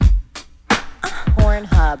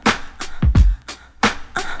Pornhub.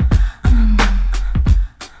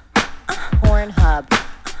 Pornhub.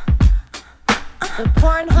 The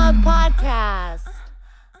Pornhub Podcast.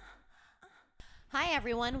 Hi,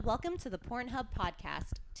 everyone. Welcome to the Pornhub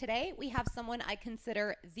Podcast. Today, we have someone I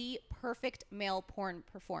consider the perfect male porn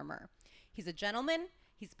performer. He's a gentleman.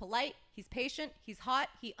 He's polite. He's patient. He's hot.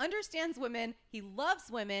 He understands women. He loves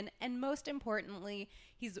women. And most importantly,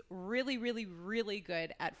 he's really, really, really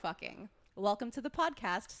good at fucking. Welcome to the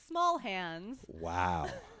podcast, Small Hands. Wow.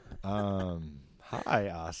 Hi,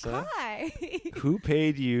 Asa. Hi. Who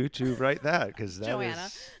paid you to write that? Because that Joanna.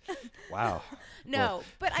 is wow. No, Well,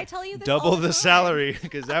 but I tell you this double all the time. salary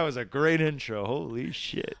because that was a great intro. Holy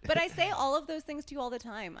shit. But I say all of those things to you all the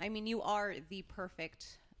time. I mean, you are the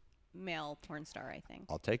perfect male porn star, I think.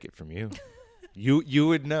 I'll take it from you. You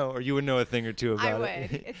would know, or you would know a thing or two about I would.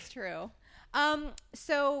 it. It's true.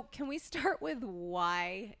 So can we start with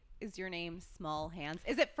why is your name Small Hands?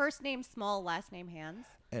 Is it first name Small, last name Hands?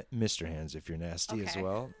 Mr. Hands, if you're nasty as Okay.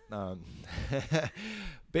 well.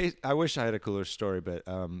 I wish I had a cooler story, but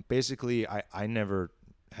basically, I never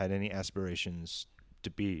had any aspirations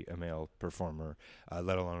to be a male performer,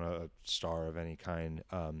 let alone a star of any kind.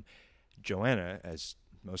 Joanna, as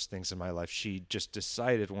most things in my life, she just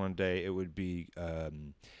decided one day it would be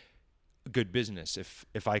good business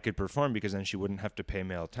if I could perform, because then she wouldn't have to pay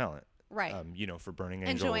male talent. Right. For Burning And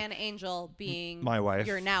Angel. Joanna Angel being My wife.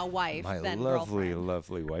 your now wife, My then lovely, girlfriend.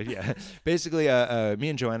 lovely wife. Yeah. Basically, me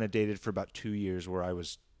and Joanna dated for about 2 years where I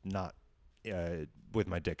was not with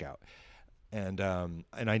my dick out. And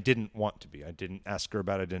I didn't want to be. I didn't ask her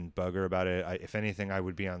about it. I didn't bug her about it. If anything, I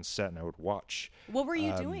would be on set and I would watch. What were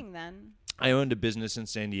you doing then? I owned a business in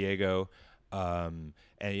San Diego, and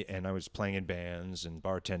I was playing in bands and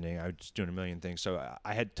bartending. I was doing a million things. So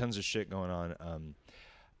I had tons of shit going on.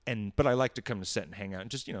 But I like to come to set and hang out and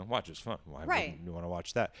just, watch. It's fun. Why Right. wouldn't you want to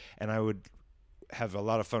watch that? And I would have a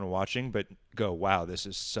lot of fun watching, but go, wow, this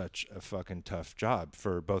is such a fucking tough job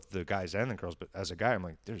for both the guys and the girls. But as a guy, I'm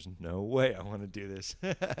like, there's no way I want to do this.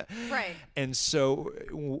 Right. And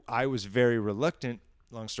so I was very reluctant.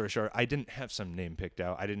 Long story short, I didn't have some name picked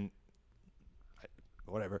out.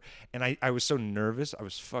 Whatever. And I was so nervous. I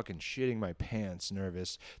was fucking shitting my pants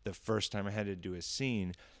nervous the first time I had to do a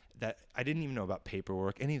scene, that I didn't even know about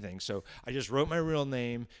paperwork, anything. So I just wrote my real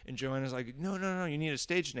name, and Joanna's like, no, you need a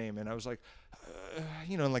stage name. And I was like,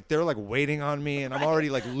 like they're like waiting on me, and I'm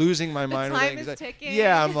already like losing my mind. time with is it, ticking.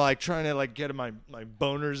 Yeah, I'm like trying to like get my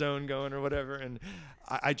boner zone going or whatever. And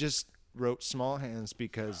I just wrote Small Hands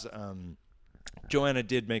because Joanna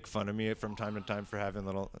did make fun of me from time to time for having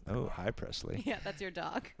little, hi Presley. Yeah, that's your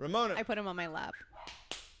dog. Ramona. I put him on my lap.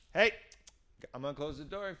 Hey, I'm going to close the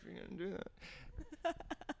door if you're going to do that.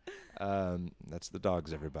 That's the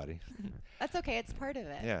dogs, everybody. That's okay. It's part of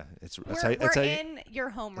it. Yeah, We're in your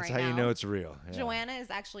home right now. That's how you know it's real. Yeah. Joanna is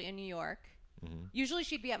actually in New York. Mm-hmm. Usually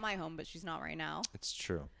she'd be at my home, but she's not right now. It's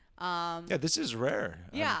true. Yeah, this is rare.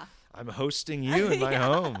 Yeah. I'm hosting you in my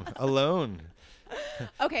home alone.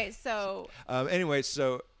 Okay, so Anyway,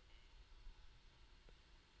 so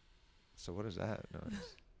what is that noise?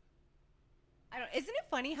 isn't it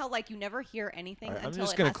funny how like you never hear anything All right, until I'm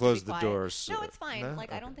just it gonna has to close be the quiet? doors. No, it's fine. No?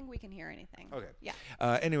 Like I Okay. don't think we can hear anything. Okay. Yeah.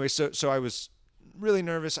 Anyway, so I was really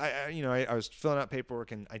nervous. I was filling out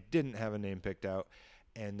paperwork and I didn't have a name picked out,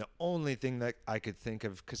 and the only thing that I could think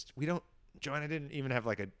of, because Joanna didn't even have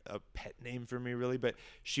like a pet name for me really, but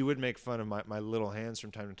she would make fun of my little hands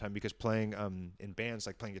from time to time, because playing in bands,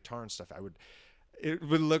 like playing guitar and stuff, it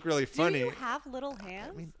would look really funny. Do you have little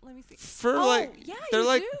hands? mean, Let me see. Yeah, they're you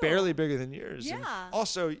like do. barely bigger than yours. And Yeah.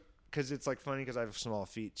 also, because it's like funny because I have small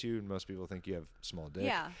feet too, and most people think you have small dick.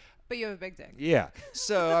 Yeah, but you have a big dick. Yeah.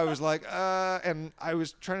 So I was like, and I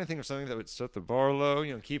was trying to think of something that would set the bar low,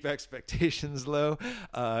 keep expectations low.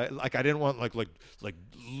 Like I didn't want like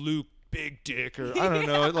Luke Big Dick, or I don't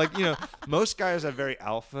know, most guys have very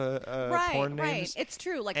alpha porn names. Right. It's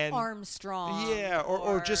true, like And- Armstrong. Yeah,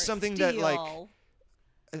 or just something that like. Steele.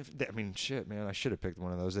 I mean, shit, man, I should have picked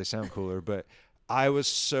one of those. They sound cooler, but I was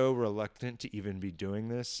so reluctant to even be doing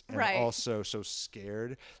this, and Right. also so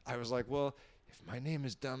scared. I was like, well, if my name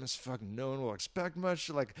is dumb as fuck, no one will expect much.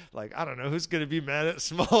 Like I don't know who's gonna be mad at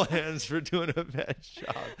Small Hands for doing a bad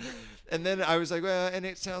job. And then I was like, well, and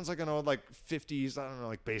it sounds like an old like 50s, I don't know,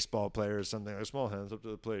 like baseball player or something. Like, Small Hands up to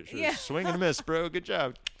the plate, sure, Yeah. swing and a miss, bro. Good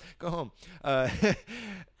job. Go home.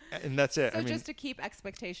 And that's it. So just to keep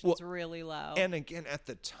expectations really low. And again, at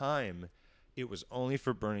the time, it was only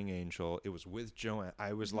for Burning Angel. It was with Joanna.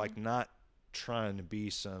 I was like not trying to be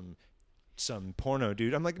some some porno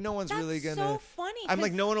dude. I'm like, no one's really gonna. So funny. I'm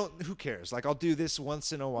like, no one will, who cares? Like, I'll do this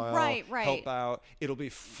once in a while. Right. Help out. It'll be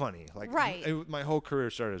funny. Like, my whole career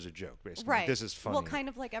started as a joke, basically. Right. Like, this is funny. Well, kind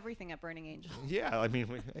of like everything at Burning Angel. Yeah, I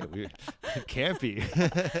mean, it can't be.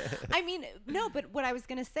 I mean, no, but what I was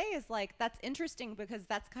gonna say is like that's interesting because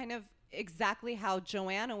that's kind of exactly how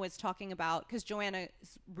Joanna was talking about, because Joanna's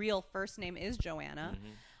real first name is Joanna.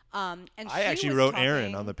 And I actually wrote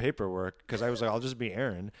Aaron on the paperwork because I was like, I'll just be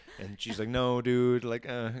Aaron. And she's like, no, dude, like,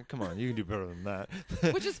 come on, you can do better than that.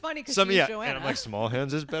 Which is funny because she's Joanna. And I'm like, Small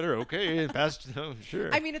Hands is better. Okay,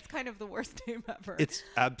 sure. I mean, it's kind of the worst name ever. It's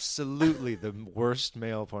absolutely the worst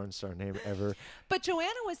male porn star name ever. But Joanna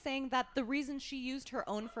was saying that the reason she used her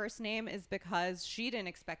own first name is because she didn't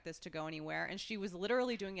expect this to go anywhere, and she was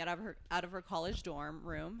literally doing it out of her college dorm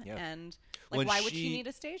room. Yeah. And like, why would she need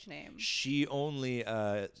a stage name? She only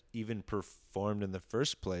even performed in the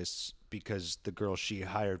first place because the girl she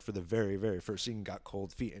hired for the very, very first scene got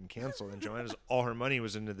cold feet and canceled, and Joanna's all her money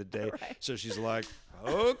was into the day. Right. So she's like,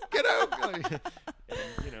 oh, get out. And,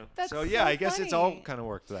 That's so yeah, so I guess funny. It's all kind of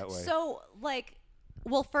worked that way. So like,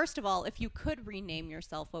 well, first of all, if you could rename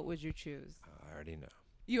yourself, what would you choose? I already know.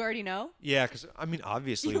 You already know? Yeah, because, I mean,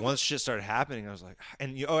 obviously, once shit started happening, I was like,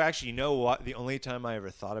 and actually, you know what? The only time I ever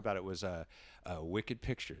thought about it was Wicked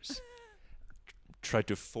Pictures tried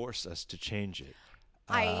to force us to change it.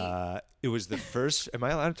 It was the first. Am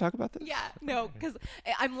I allowed to talk about this? Yeah, no, because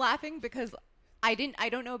I'm laughing because I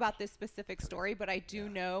don't know about this specific story, but I do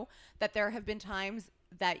know that there have been times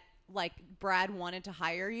that like Brad wanted to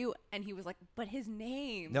hire you and he was like, but his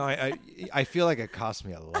name. No, I feel like it cost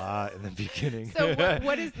me a lot in the beginning. So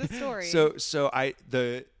what is the story?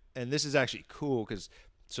 And this is actually cool because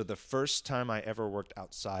so the first time I ever worked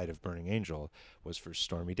outside of Burning Angel was for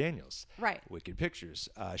Stormy Daniels. Right. Wicked Pictures.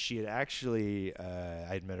 She had actually,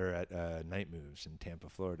 I'd met her at Night Moves in Tampa,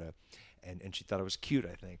 Florida, and she thought I was cute,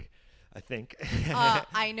 I think.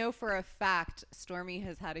 I know for a fact Stormy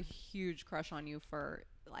has had a huge crush on you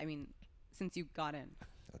since you got in.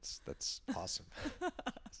 That's awesome.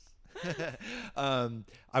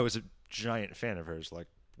 I was a giant fan of hers, like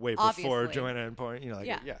way before Joanna and Porn.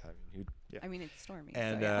 I mean, it's Stormy.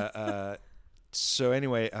 And so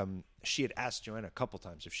anyway, she had asked Joanna a couple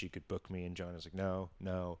times if she could book me, and Joanna's like,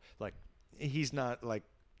 no. Like, he's not like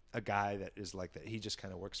a guy that is like that. He just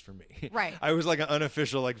kind of works for me. Right. I was like an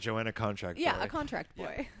unofficial like Joanna contract boy. Yeah, a contract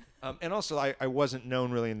boy. Yeah. And also I wasn't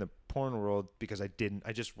known really in the porn world because I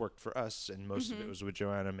just worked for us, and most of it was with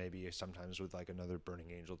Joanna, maybe sometimes with like another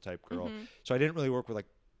Burning Angel type girl. So I didn't really work with like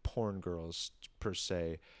porn girls per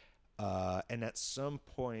se. And at some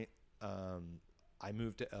point, I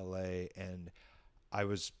moved to LA and I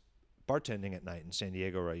was bartending at night in San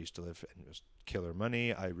Diego where I used to live, and it was killer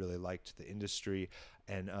money. I really liked the industry,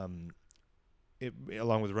 and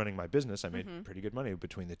along with running my business, I made pretty good money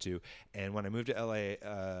between the two. And when I moved to LA,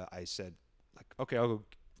 I said, like, okay, I'll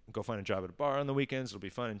go find a job at a bar on the weekends. It'll be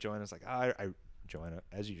fun. And Joanna's like, Joanna,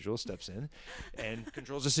 as usual, steps in and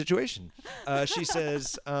controls the situation. She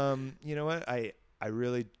says, you know what? I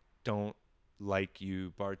really don't like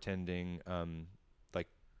you bartending,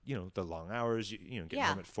 the long hours, getting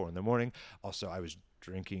home at 4 a.m. Also, I was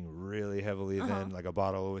drinking really heavily then, like a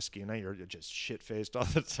bottle of whiskey, and now you're just shit-faced all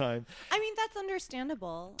the time. I mean, that's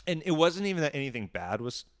understandable. And it wasn't even that anything bad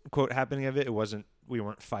was, quote, happening of it. It wasn't, we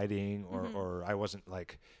weren't fighting or I wasn't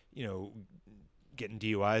like, getting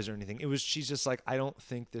DUIs or anything. It was, she's just like, I don't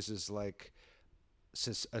think this is like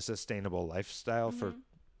a sustainable lifestyle for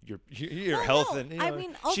your health. And I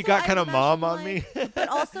mean, also, she got kind of mom on me. But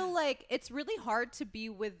also, like, it's really hard to be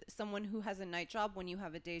with someone who has a night job when you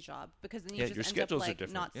have a day job, because then you just end up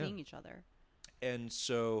like not seeing each other. And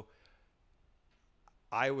so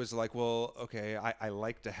I was like, well, okay, I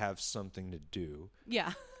like to have something to do.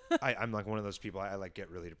 Yeah. I'm like one of those people, I like get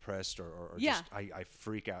really depressed or just I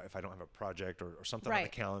freak out if I don't have a project or something on the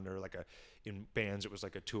calendar, like in bands it was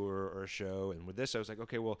like a tour or a show, and with this I was like,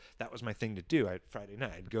 okay, well, that was my thing to do. Friday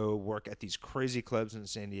night I'd go work at these crazy clubs in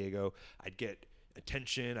San Diego. I'd get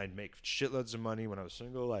attention, I'd make shitloads of money when I was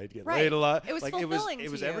single, I'd get laid a lot. It was like fulfilling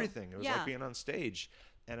it was to you. everything. It was like being on stage.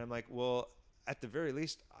 And I'm like, well, at the very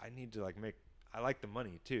least I need to I like the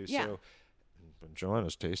money too. So from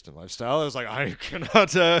Joanna's taste and lifestyle, I was like, I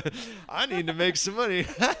cannot, I need to make some money.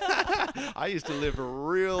 I used to live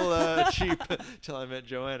real cheap till I met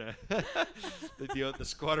Joanna. The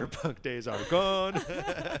squatter punk days are gone.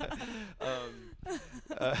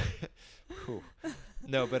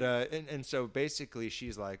 No, but, and so basically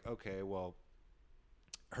she's like, okay, well,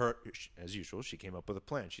 as usual, she came up with a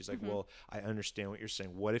plan. She's like, well, I understand what you're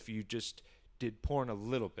saying. What if you just did porn a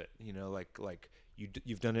little bit, like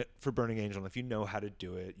you've done it for Burning Angel. And if you know how to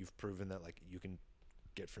do it, you've proven that like you can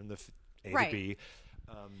get from the A to B.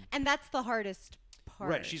 And that's the hardest part.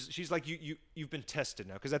 Right. She's like you've been tested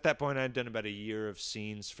now, because at that point I had done about a year of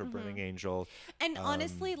scenes for Burning Angel. And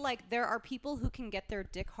honestly, like there are people who can get their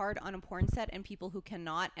dick hard on a porn set and people who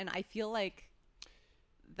cannot, and I feel like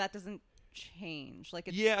that doesn't change. Like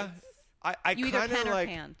I you either kind can of or like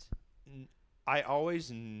can't. I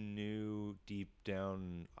always knew deep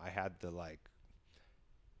down I had the like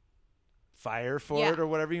fire for it, or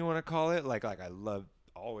whatever you want to call it. Like I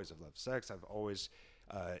always have loved sex. I've always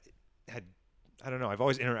had, I don't know, I've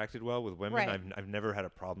always interacted well with women. Right. I've never had a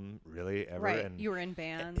problem really ever. Right. And You were in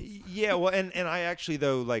bands. yeah, well, and I actually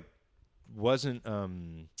though like wasn't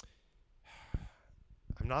I'm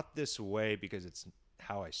not this way because it's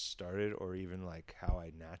how I started or even like how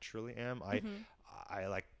I naturally am. I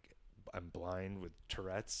like, I'm blind with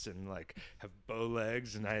Tourette's and like have bow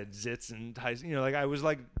legs, and I had zits and ties. You know, like I was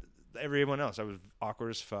like everyone else. I was awkward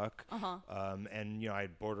as fuck. And you know, I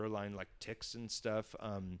had borderline like tics and stuff.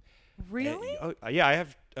 Really? Yeah, I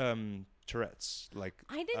have Tourette's. Like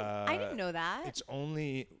I didn't know that. It's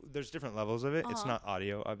only, there's different levels of it. It's Uh-huh. not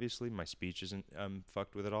audio, obviously. My speech isn't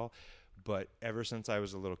fucked with at all. But ever since I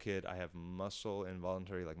was a little kid, I have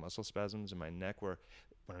involuntary like muscle spasms in my neck where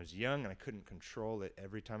when I was young and I couldn't control it,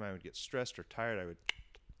 every time I would get stressed or tired, I would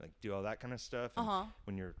like do all that kind of stuff. And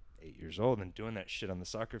when you're 8 years old and doing that shit on the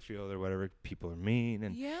soccer field or whatever, people are mean.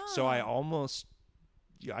 And so I almost,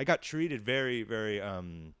 I got treated very, very,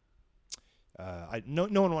 no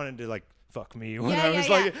one wanted to like fuck me when I was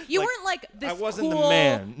like, you like, weren't like this. I wasn't cool the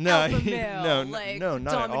man. No, alpha male, like, no,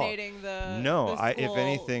 not dominating at all. the. No, the if school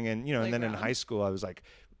anything, and you know, and then in playground. high school, I was like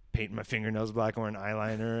painting my fingernails black and wearing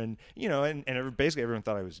eyeliner, and you know, and basically everyone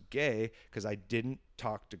thought I was gay because I didn't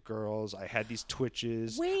talk to girls. I had these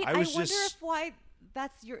twitches. Wait, I wonder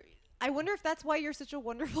if that's why you're such a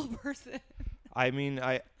wonderful person. I mean,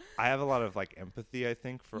 I have a lot of like empathy, I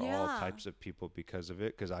think, for all Yeah. types of people because of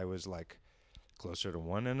it, because I was like closer to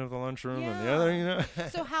one end of the lunchroom than the other, you know.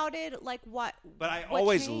 So how did like what? But I what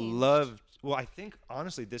always changed? loved. Well, I think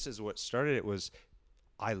honestly, this is what started it. Was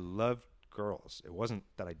I loved girls. It wasn't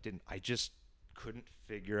that I didn't. I just couldn't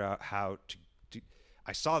figure out how to do.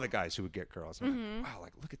 I saw the guys who would get girls. And I'm like, wow,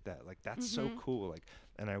 like look at that. Like that's so cool. Like,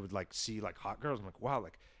 and I would like see like hot girls. I'm like, wow,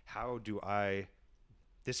 like how do I?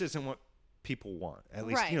 This isn't what people want. At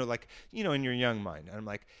least Right. you know, like you know, in your young mind. And I'm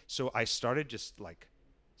like, so I started just like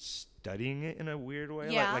studying it in a weird way.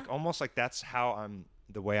 Yeah. Like almost like that's how I'm.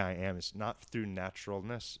 The way I am is not through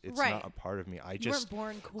naturalness. It's Right. not a part of me. I You just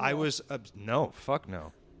weren't born cool. I was no, fuck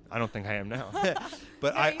no. I don't think I am now. But No,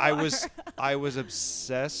 you I are. I was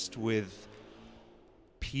obsessed with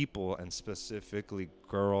people, and specifically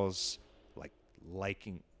girls like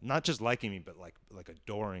liking, not just liking me, but like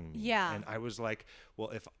adoring me. Yeah. And I was like, well,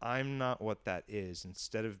 if I'm not what that is,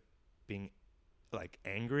 instead of being like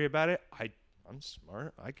angry about it, I'm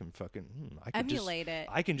smart. I can fucking I can Emulate it.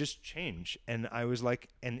 I can just change. And I was like,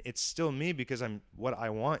 and it's still me because what I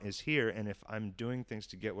want is here. And if I'm doing things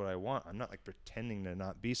to get what I want, I'm not like pretending to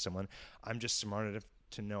not be someone. I'm just smart enough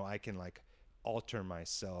to know I can like alter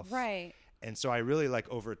myself. Right. And so I really like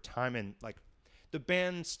over time, and like the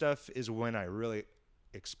band stuff is when I really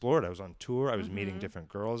explored. I was on tour. I was meeting different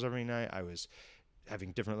girls every night. I was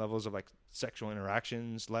having different levels of like sexual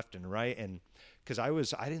interactions left and right. And because I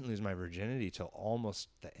didn't lose my virginity till almost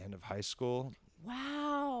the end of high school.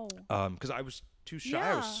 Wow. Because I was too shy.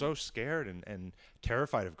 I was Yeah. so scared and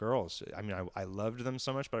terrified of girls. I mean, I loved them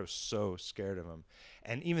so much, but I was so scared of them.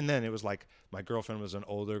 And even then, it was like my girlfriend was an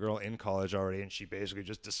older girl in college already, and she basically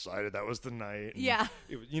just decided that was the night. And Yeah.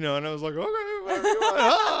 you know, and I was like, okay, whatever you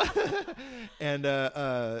want.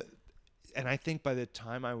 And I think by the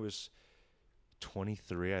time I was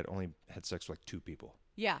 23, I'd only had sex with like 2 people.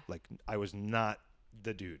 Yeah. Like I was not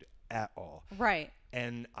the dude at all. Right.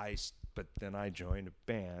 And but then I joined a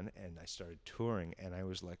band and I started touring, and I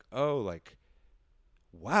was like, oh, like,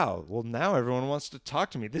 wow, well now everyone wants to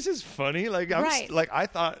talk to me. This is funny. Like Right. like I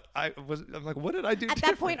thought I'm like, what did I do At different?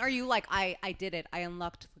 that point, are you like, I did it. I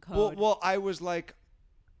unlocked the code. Well, I was like,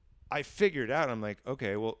 I figured out. I'm like,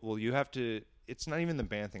 okay, well, you have to. It's not even the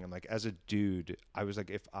band thing. I'm like, as a dude, I was like,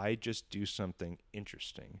 if I just do something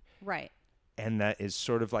interesting, right. and that is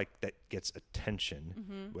sort of like that gets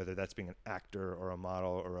attention, whether that's being an actor or a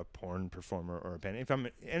model or a porn performer or a band. If I'm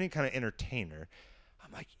any kind of entertainer,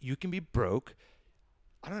 I'm like, you can be broke.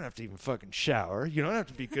 I don't have to even fucking shower. You don't have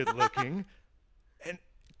to be good looking. And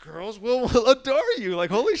girls will adore you. Like,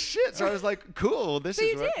 holy shit. So I was like, cool. This So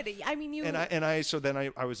is you what. did. I mean, you. So then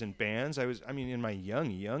I was in bands. In my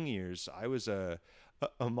young years, I was a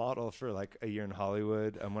model for like a year in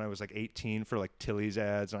Hollywood. When I was like 18 for like Tilly's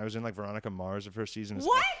ads, and I was in like Veronica Mars the first season.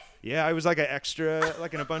 What? Yeah, I was like an extra,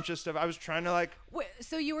 like in a bunch of stuff. I was trying to like. Wait,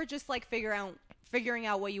 so you were just like figuring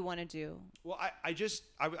out what you want to do. Well,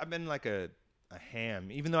 I've been like a ham.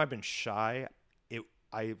 Even though I've been shy,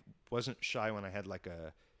 I wasn't shy when I had like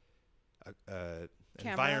a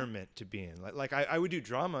environment to be in. Like I would do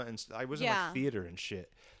drama and I wasn't like theater and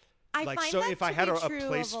shit. I like find so that if I had a true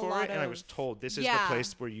place of for it and I was told this is the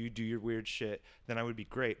place where you do your weird shit, then I would be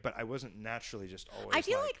great. But I wasn't naturally just always. I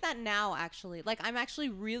feel like that now actually. Like I'm actually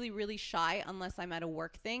really, really shy unless I'm at a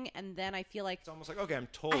work thing, and then I feel like it's almost like okay, I'm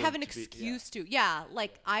told. I have an excuse to. Yeah,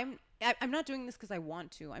 like I'm not doing this because I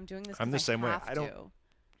want to. I'm doing this. I'm the same way. I don't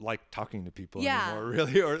like talking to people anymore,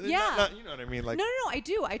 really, or not, you know what I mean? Like no, I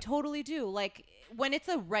do. I totally do. Like when it's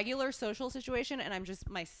a regular social situation and I'm just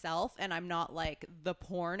myself and I'm not like the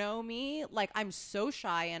porno me, like I'm so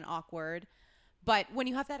shy and awkward. But when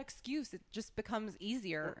you have that excuse, it just becomes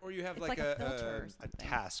easier. Or you have it's like a filter or a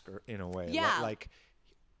task or in a way. Yeah. Like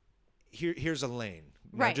here's a lane.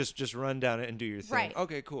 Right. Now just run down it and do your thing. Right.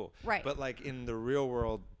 Okay, cool. Right. But like in the real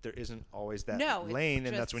world, there isn't always that lane,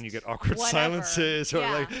 and that's when you get just awkward silences or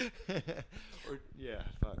like, or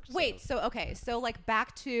fuck. Wait. So like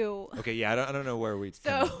back to. Okay. Yeah. I don't know where we.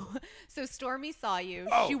 So Stormy saw you.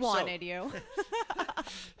 Oh, she wanted you.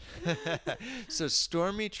 So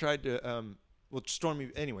Stormy tried to.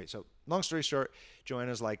 Stormy. Anyway. So long story short,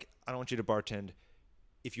 Joanna's like, I don't want you to bartend.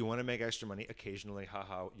 If you want to make extra money, occasionally,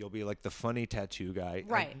 haha, you'll be like the funny tattoo guy.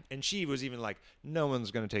 Right. And she was even like, no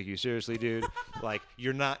one's going to take you seriously, dude. Like,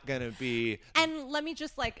 you're not going to be. And let me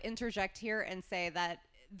just like interject here and say that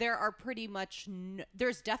there are pretty much,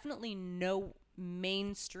 there's definitely no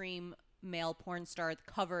mainstream male porn star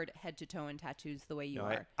covered head to toe in tattoos the way you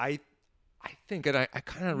are. I think, and I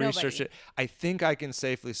kind of researched it. I think I can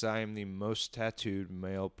safely say I am the most tattooed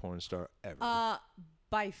male porn star ever.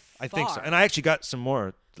 By far. I think so. And I actually got some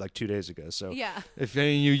more like 2 days ago. So yeah. If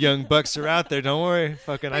any of you young bucks are out there, don't worry.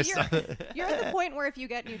 Fucking you're at the point where if you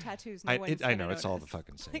get new tattoos, no one's I know notice. It's all the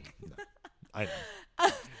fucking same. Like, no, I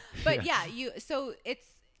know. But so it's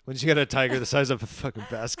once you got a tiger the size of a fucking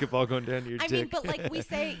basketball going down to your dick. I mean, but like we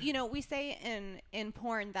say in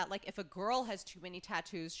porn that like if a girl has too many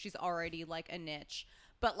tattoos, she's already like a niche.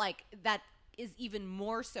 But like that is even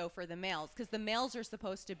more so for the males because the males are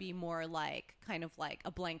supposed to be more like kind of like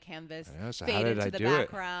a blank canvas, so fade into the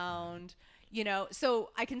background. You know, so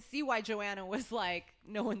I can see why Joanna was like,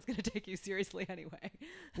 no one's going to take you seriously anyway.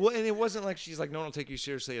 Well, and it wasn't like she's like, no one will take you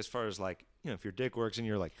seriously as far as like, you know, if your dick works and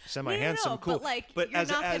you're like semi-handsome, cool. But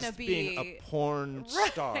as be being a porn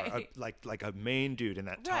star, like a main dude in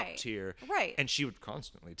that top tier. Right. And she would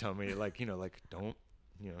constantly tell me like, you know, like don't,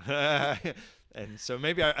 you know. And so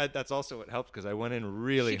maybe that's also what helped because I went in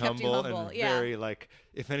really humble and very like,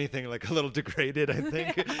 if anything, like a little degraded, I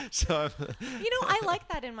think. So, I like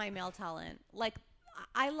that in my male talent. Like,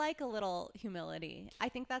 I like a little humility. I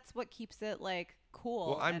think that's what keeps it like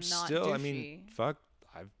cool. Well, I'm and not still. douchey. I mean, fuck.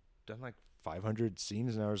 I've done like 500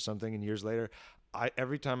 scenes now or something, and years later,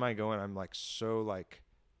 every time I go in, I'm like so like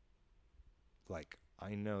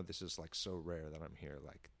I know this is like so rare that I'm here.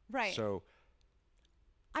 Like, right. So.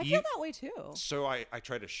 I feel that way too. So I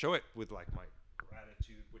try to show it with like my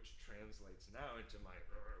gratitude, which translates now into my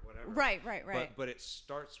whatever. Right. But it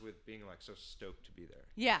starts with being like so stoked to be there.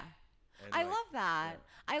 Yeah. And I love that.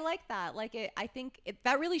 Yeah. I like that. Like I think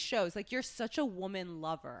that really shows. Like you're such a woman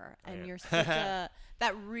lover, and you're such a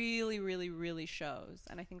that really, really, really shows.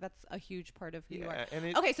 And I think that's a huge part of who you are.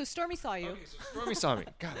 Okay, so Stormy saw you. Okay, so Stormy saw me.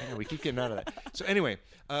 God, I know we keep getting out of that. So anyway,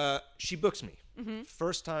 she books me. Mm-hmm.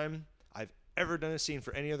 First time I've ever done a scene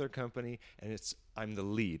for any other company, and I'm the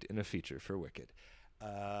lead in a feature for Wicked.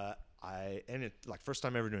 First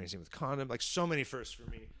time ever doing anything with condom, like so many firsts for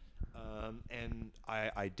me. And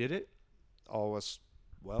I did it. All was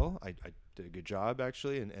well. I did a good job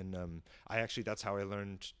actually, and I actually that's how I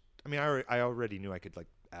learned. I mean, I already knew I could like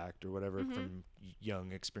act or whatever from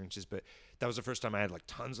young experiences, but that was the first time I had like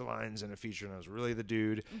tons of lines in a feature, and I was really the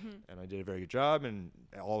dude, and I did a very good job, and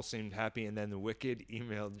all seemed happy. And then the Wicked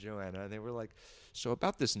emailed Joanna, and they were like, "So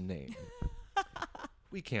about this name."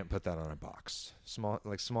 We can't put that on a box. Small.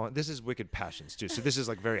 This is Wicked Passions too. So this is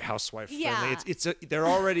like very housewife friendly. Yeah. They're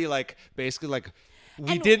already like basically like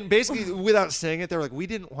without saying it, they're like we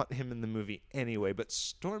didn't want him in the movie anyway, but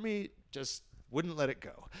Stormy just wouldn't let it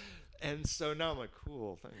go. And so now I'm like,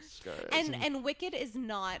 cool, thanks guys. And Wicked is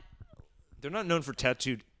not. They're not known for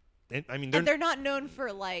tattooed I mean, they're not known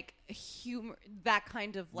for like humor, that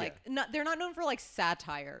kind of like. They're not known for like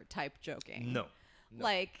satire type joking. No.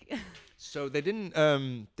 Like. So they didn't.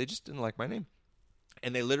 They just didn't like my name,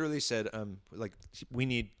 and they literally said, like, we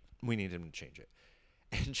need him to change it.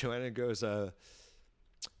 And Joanna goes,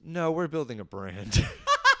 no, we're building a brand.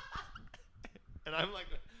 And I'm like,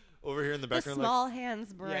 over here in the background, the Small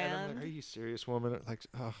Hands brand. Yeah, and I'm like, are you serious, woman? Like,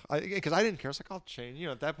 because I didn't care. I was like, I'll change. You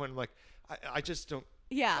know, at that point, I'm like, I just don't.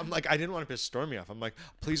 Yeah. I'm like, I didn't want to piss Stormy off. I'm like,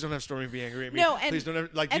 please don't have Stormy be angry at me. No, please don't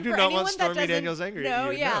have, like, you do not want Stormy Daniels angry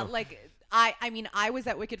at you. No, like. I mean, I was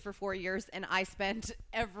at Wicked for 4 years, and I spent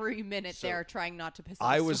every minute there trying not to piss off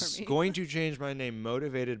Stormy. I was going to change my name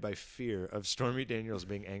motivated by fear of Stormy Daniels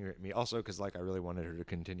being angry at me. Also, because, like, I really wanted her to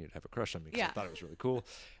continue to have a crush on me because I thought it was really cool.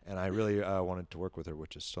 And I really wanted to work with her,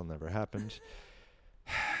 which has still never happened.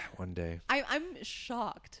 One day. I'm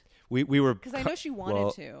shocked. We were... Because I know she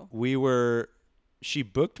wanted to. She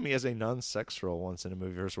booked me as a non-sex role once in a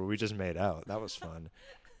movie rehearsal where we just made out. That was fun.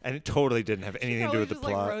 And it totally didn't have anything to do with the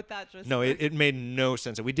plot. Wrote that just no, it made no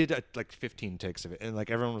sense. We did like 15 takes of it, and like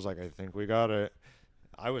everyone was like, "I think we got it."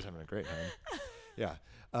 I was having a great time. Yeah,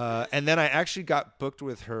 and then I actually got booked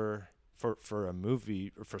with her for a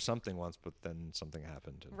movie or for something once, but then something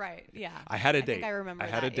happened. Right. Yeah. I had a date. Think I remember. I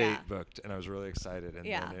had a date booked, and I was really excited, and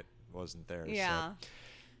then it wasn't there. Yeah.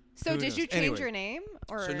 So did you change your name?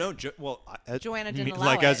 Or so no, Joanna didn't allow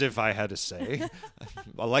like it. as if I had to say.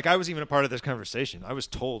 Like I was even a part of this conversation. I was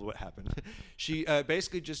told what happened. She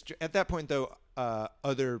basically just at that point though,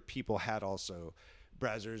 other people had also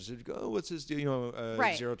brazzers. They'd go, oh, what's this deal? You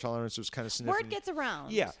know, Zero Tolerance was kind of sniffing. Word gets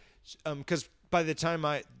around. Yeah, because by the time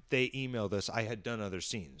they emailed us, I had done other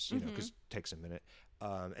scenes. You know, because it takes a minute.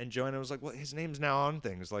 And Joanna was like, well, his name's now on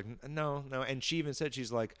things. Like, no, and she even said,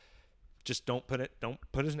 she's like, just don't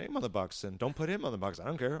put his name on the box and don't put him on the box. I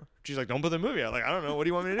don't care. She's like, don't put the movie. I'm like, I don't know. What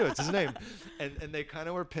do you want me to do? It's his name. And they kind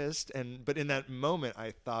of were pissed. But in that moment,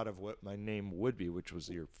 I thought of what my name would be, which was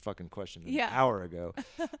your fucking question an hour ago.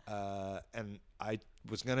 And I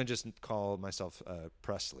was going to just call myself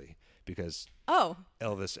Presley because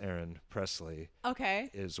Elvis Aaron Presley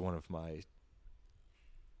is one of my...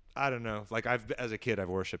 I don't know. Like as a kid, I've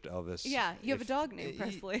worshipped Elvis. Yeah, you have a dog named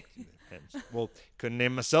Presley. Well, couldn't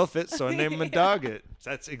name myself it, so I named my dog it.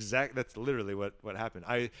 That's literally what happened.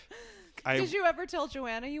 Did you ever tell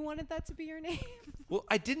Joanna you wanted that to be your name? Well,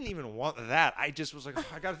 I didn't even want that. I just was like,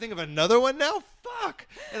 I got to think of another one now. Fuck.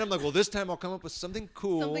 And I'm like, well, this time I'll come up with something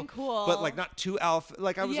cool. But like not too alpha.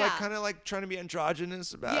 Like I was like kind of like trying to be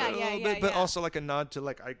androgynous about it a little bit, but also like a nod to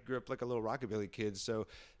like I grew up like a little rockabilly kid, so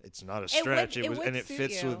it's not a stretch. It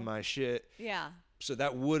fits with my shit. Yeah. So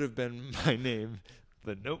that would have been my name,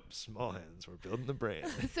 but nope. Small Hands. We're building the brand.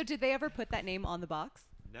 So did they ever put that name on the box?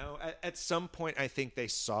 No, at some point I think they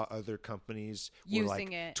saw other companies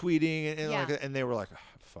using it, tweeting and they were like, oh,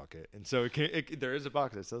 "Fuck it," and so there is a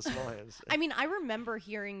box that says Small Hands. I mean, I remember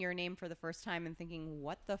hearing your name for the first time and thinking,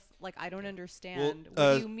 "What the like? I don't understand.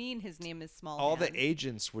 What do you mean his name is Small Hands?" All the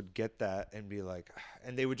agents would get that and be like,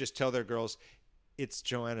 and they would just tell their girls, "It's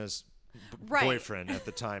Joanna's boyfriend at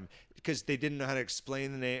the time," because they didn't know how to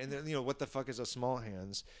explain the name, and you know what the fuck is a Small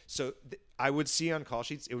Hands. So I would see on call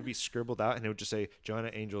sheets, it would be scribbled out, and it would just say Joanna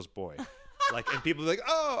Angel's boy, like, and people would be like,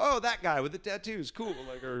 oh, that guy with the tattoos, cool,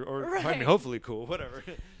 like, or I mean, hopefully cool, whatever.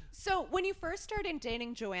 So when you first started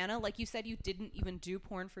dating Joanna, like you said, you didn't even do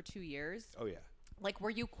porn for 2 years. Oh yeah. Like, were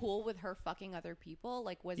you cool with her fucking other people?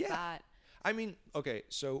 Like, was that? I mean, okay,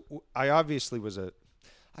 so I obviously was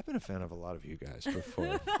I've been a fan of a lot of you guys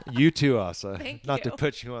before. You too, Asa. Not to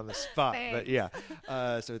put you on the spot, but yeah.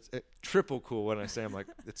 So it's triple cool when I say I'm like,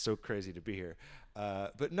 it's so crazy to be here.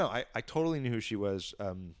 But no, I totally knew who she was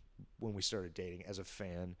when we started dating as a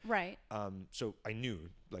fan. Right. So I knew,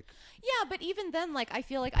 like... Yeah, but even then, like, I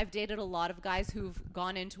feel like I've dated a lot of guys who've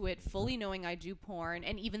gone into it fully knowing I do porn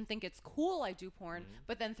and even think it's cool I do porn,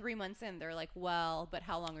 but then 3 months in, they're like, well, but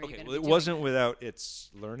how long are you going to be doing it wasn't this? Without its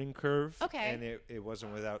learning curve. Okay. And it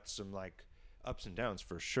wasn't without some, like, ups and downs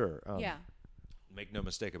for sure. Yeah. Make no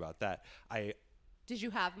mistake about that. Did you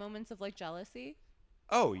have moments of, like, jealousy?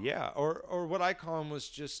 Oh, yeah. Or what I call them was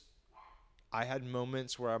just... I had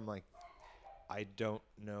moments where I'm like, I don't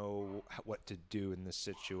know what to do in this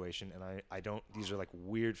situation, and I don't. These are like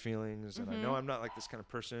weird feelings, and I know I'm not like this kind of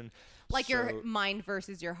person. Like your mind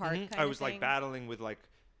versus your heart. Kind I of was thing. like battling with like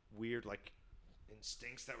weird like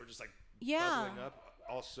instincts that were just like bubbling up.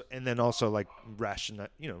 Also, and then also like rational,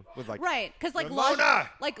 with like because like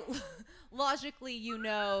logically, you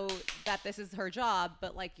know that this is her job,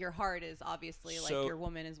 but like your heart is obviously like your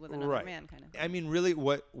woman is with another man, kind of thing. I mean, really,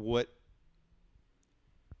 what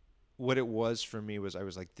it was for me was I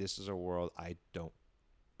was like, this is a world I don't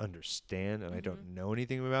understand and I don't know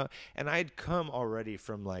anything about. And I'd come already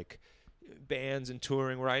from like bands and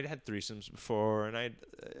touring where I'd had threesomes before, and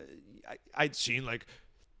I'd seen like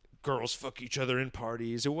girls fuck each other in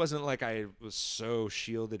parties. It wasn't like I was so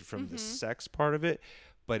shielded from the sex part of it,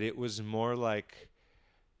 but it was more like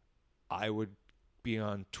I would be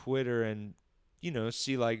on Twitter and, you know,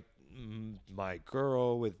 see like my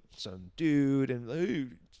girl with some dude and hey,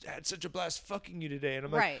 had such a blast fucking you today, and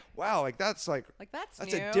I'm like, wow, like that's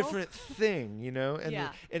that's a different thing, you know. And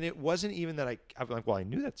and it wasn't even that I'm like, well, I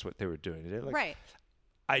knew that's what they were doing today, like,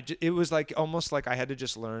 it was like almost like I had to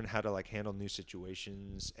just learn how to like handle new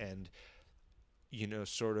situations and, you know,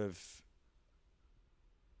 sort of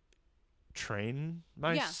train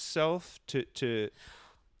myself to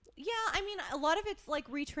Yeah, I mean, a lot of it's like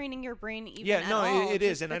retraining your brain even it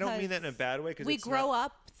is. And I don't mean that in a bad way. Cause we grow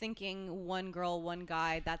up thinking one girl, one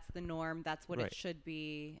guy, that's the norm. That's what it should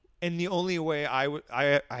be. And the only way I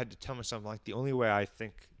had to tell myself, like, the only way I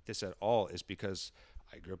think this at all is because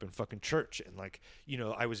I grew up in fucking church. And, like, you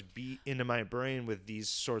know, I was beat into my brain with these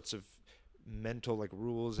sorts of mental, like,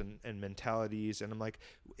 rules and mentalities. And I'm like,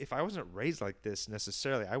 if I wasn't raised like this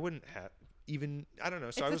necessarily, I wouldn't have even, I don't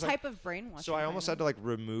know. So it's I was a type of brainwashing. So I almost had to like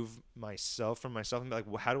remove myself from myself and be like,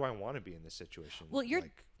 well, how do I want to be in this situation? Well, your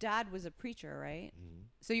dad was a preacher, right? Mm-hmm.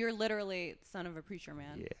 So you're literally son of a preacher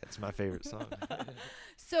man. Yeah, it's my favorite song.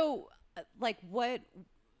 So like what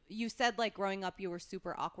you said, like growing up, you were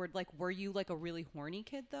super awkward. Like, were you like a really horny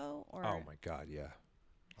kid though? Or? Oh my God. Yeah.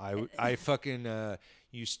 I fucking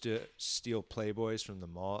used to steal Playboys from the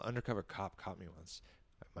mall. Undercover cop caught me once.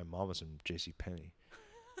 My mom was in JCPenney.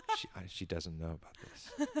 She doesn't know about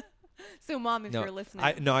this. So, Mom, if you're listening.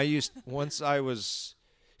 Once I was,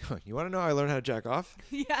 you want to know how I learned how to jack off?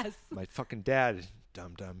 Yes. My fucking dad,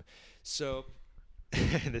 dumb. So,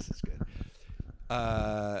 this is good.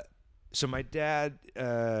 So my dad,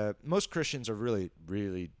 most Christians are really,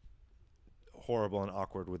 really horrible and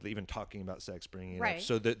awkward with even talking about sex, bringing it up.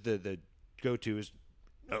 So the go-to is,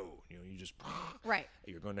 no, you know, you just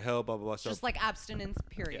you're going to hell, blah blah blah. So just like abstinence,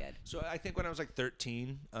 period. Yeah. So I think when I was like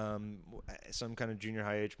 13, some kind of junior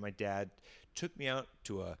high age, my dad took me out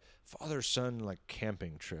to a father-son like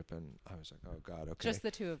camping trip, and I was like, oh God, okay, just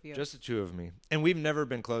the two of you, just the two of me, and we've never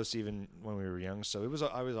been close even when we were young. So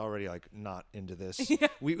I was already like not into this.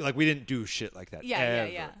 We didn't do shit like that.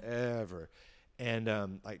 Ever.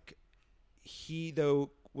 And like he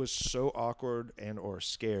though was so awkward and or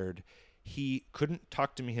scared. He couldn't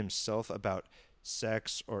talk to me himself about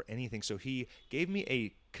sex or anything. So he gave me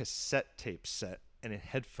a cassette tape set and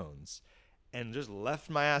headphones and just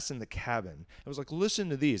left my ass in the cabin. I was like,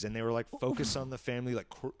 listen to these. And they were like, focus on the family, like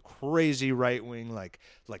crazy right wing, like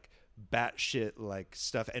batshit like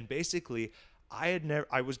stuff. And basically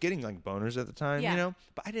I was getting like boners at the time, you know,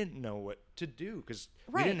 but I didn't know what to do because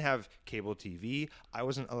we didn't have cable TV. I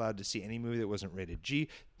wasn't allowed to see any movie that wasn't rated G.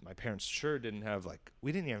 My parents sure didn't have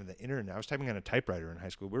we didn't even have the internet. I was typing on a typewriter in high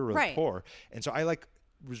school. We were really poor. And so I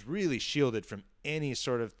was really shielded from any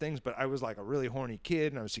sort of things, but I was like a really horny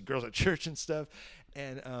kid and I would see girls at church and stuff.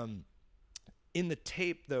 And in the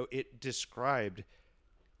tape though, it described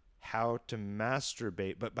how to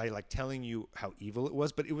masturbate, but by like telling you how evil it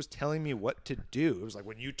was, but it was telling me what to do. It was like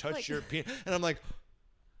when you touch your penis, and I'm like,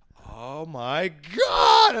 oh my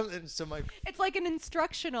God. And so it's like an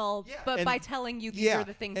instructional, but by telling you these are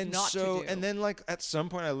the things not to do. And then like at some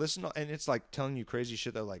point I listened to, and it's like telling you crazy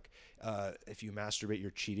shit that like, if you masturbate,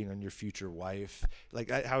 you're cheating on your future wife.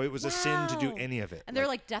 Like how it was a sin to do any of it. And they're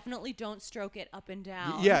like, definitely don't stroke it up and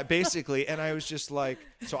down. Yeah, basically. And I was just like,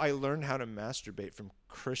 so I learned how to masturbate from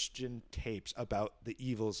Christian tapes about the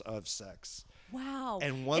evils of sex. Wow.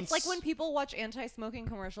 And once, it's like when people watch anti-smoking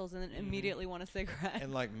commercials and then immediately want a cigarette.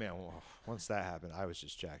 And like, man, once that happened, I was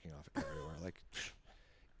just jacking off everywhere.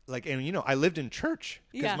 And you know, I lived in church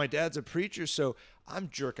because my dad's a preacher, so I'm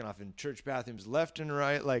jerking off in church bathrooms left and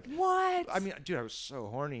right. Like, what? I mean, dude, I was so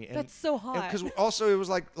horny. And that's so hot. Because also it was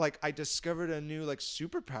like I discovered a new like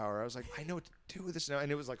superpower. I was like, I know what to do with this now,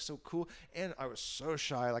 and it was like so cool. And I was so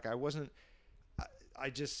shy. Like I wasn't. I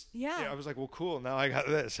just I was like, well, cool. Now I got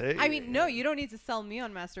this. Hey, I mean, no, you don't need to sell me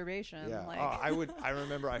on masturbation. Yeah, like. I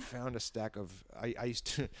remember I found a stack of. I used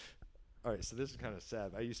to. All right, so this is kind of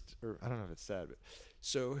sad. I don't know if it's sad, but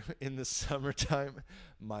so in the summertime,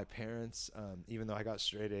 my parents, even though I got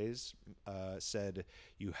straight A's, said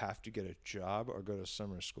you have to get a job or go to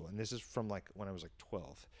summer school, and this is from like when I was like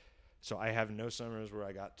 12. So I have no summers where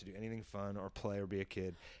I got to do anything fun or play or be a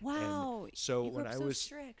kid. Wow. And so when I was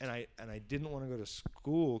strict. and I didn't want to go to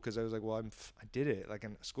school because I was like, well, I did it. Like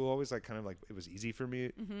in school, always like kind of like it was easy for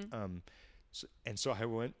me. So I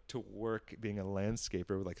went to work being a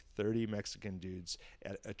landscaper with like 30 Mexican dudes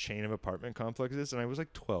at a chain of apartment complexes, and I was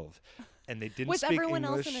like 12, and they didn't Was speak everyone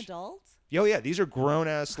English. else an adult? Oh yeah, these are grown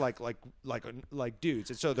ass like dudes,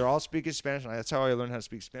 and so they're all speaking Spanish, and that's how I learned how to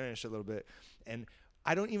speak Spanish a little bit. And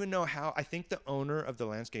I don't even know how. I think the owner of the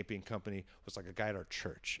landscaping company was like a guy at our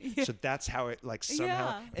church, so that's how it like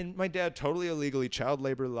somehow. Yeah. And my dad totally illegally child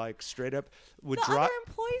labor, like straight up would The drop. other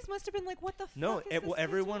employees must have been like, "What the fuck?" No, is this kid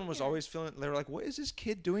everyone doing was here? always feeling. They were like, "What is this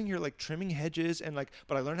kid doing here? Like trimming hedges and like."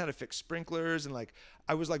 But I learned how to fix sprinklers and like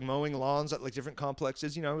I was like mowing lawns at like different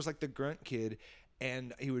complexes. I was like the grunt kid,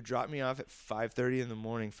 and he would drop me off at 5:30 in the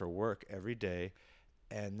morning for work every day,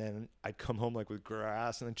 and then I'd come home like with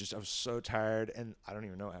grass, and then I was so tired, and I don't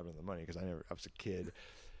even know what happened to the money because I was a kid,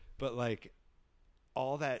 but like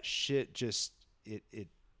all that shit just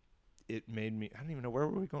it made me. I don't even know, where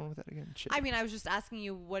were we going with that again? Shit. I mean, I was just asking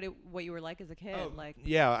you what you were like as a kid. Like,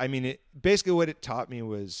 Yeah, I mean, basically what it taught me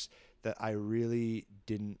was that I really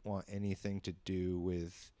didn't want anything to do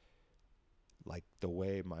with like the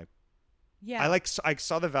way yeah, I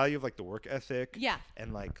saw the value of like the work ethic. Yeah.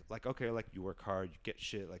 And like okay, like you work hard, you get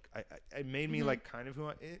shit. Like it made me Mm-hmm. like kind of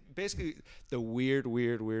basically the weird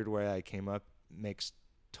way I came up makes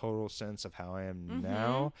total sense of how I am Mm-hmm.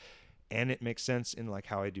 now, and it makes sense in like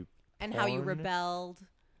how I do and how you porn. rebelled.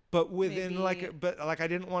 But within Maybe. but I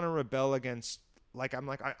didn't want to rebel against, like, I'm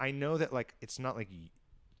like, I know that like it's not like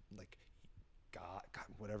God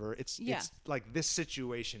whatever. It's like this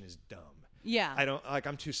situation is dumb. Yeah. I don't like,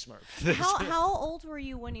 I'm too smart for this. How old were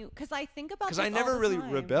you when you? Because I think about. Because this I never all the really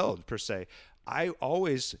time. rebelled per se. I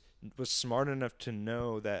always was smart enough to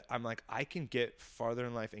know that I'm like, I can get farther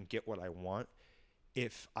in life and get what I want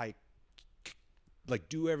if I like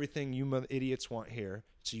do everything you idiots want here,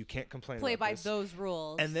 so you can't complain. Play about by this. those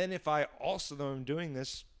rules. And then if I also though I'm doing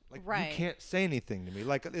this, like Right. you can't say anything to me.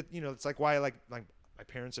 Like it's like why like my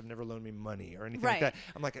parents have never loaned me money or anything Right. like that.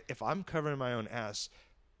 I'm like, if I'm covering my own ass,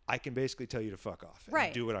 I can basically tell you to fuck off and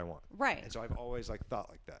Right. do what I want. Right. And so I've always like thought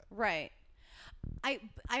like that. Right.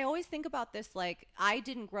 I always think about this, like, I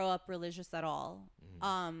didn't grow up religious at all.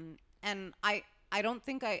 And I don't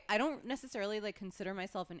think I don't necessarily like consider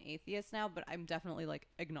myself an atheist now, but I'm definitely like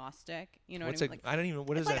agnostic. You know What's what I mean? I don't even,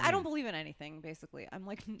 what It's does like that I don't mean? believe in anything, basically. I'm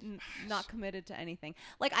like not committed to anything.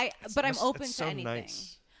 Like but I'm open It's to so anything.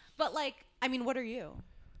 nice. But like, I mean, what are you?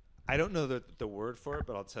 I don't know the word for it,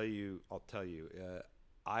 but I'll tell you.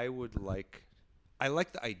 I like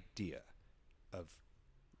the idea of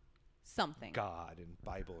Something. God and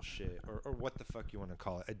Bible shit, or what the fuck you want to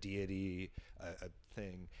call it, a deity, a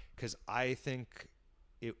thing. Because I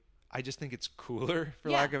just think it's cooler,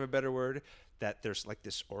 for lack of a better word, that there's like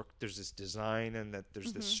this there's this design, and that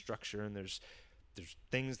there's this structure, and there's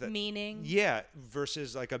things that Meaning. Yeah,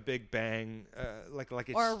 versus like a Big Bang, like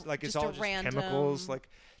it's Or like it's just a all just random- chemicals. Like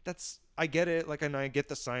I get it, like, and I get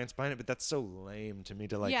the science behind it, but that's so lame to me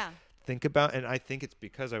to like think about. And I think it's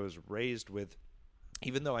because I was raised with,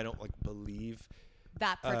 even though I don't like believe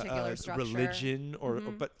That particular structure. religion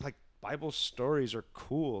but like Bible stories are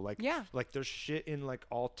cool. Like like there's shit in like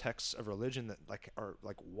all texts of religion that like are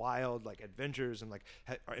like wild, like adventures, and like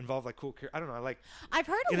involve like cool. I don't know. I've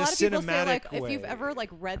heard a in a lot of people say like cinematic if you've way. ever like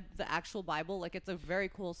read the actual Bible, like it's a very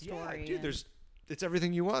cool story. Dude, and- it's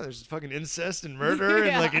everything you want. There's fucking incest and murder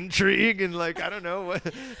Yeah. and like intrigue and like I don't know what.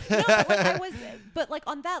 No, but like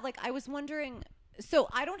on that, like I was wondering. So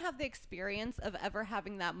I don't have the experience of ever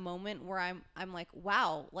having that moment where I'm like,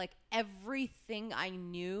 wow, like everything I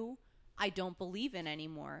knew, I don't believe in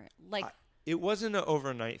anymore. Like it wasn't an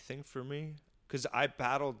overnight thing for me, because I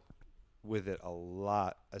battled with it a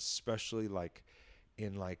lot, especially like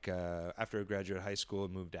in like after I graduated high school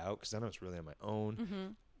and moved out, because then I was really on my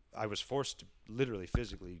own. I was forced to literally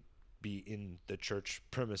physically be in the church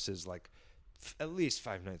premises like at least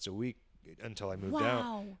 5 nights a week until I moved out.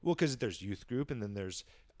 Wow. Well, because there's youth group, and then there's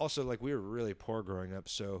also like we were really poor growing up,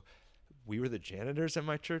 so we were the janitors at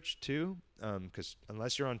my church too. Because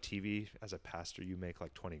unless you're on TV as a pastor, you make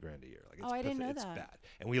like 20 grand a year. Like, it's I didn't know it's that. bad.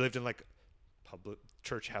 And we lived in like public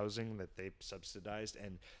church housing that they subsidized,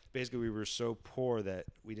 and basically we were so poor that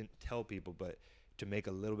we didn't tell people, but to make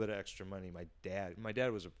a little bit of extra money, my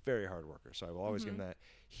dad was a very hard worker, so I will always give him that.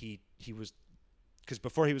 He was, because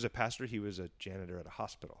before he was a pastor, he was a janitor at a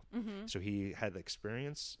hospital, so he had the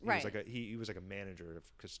experience. He was like he was like a manager of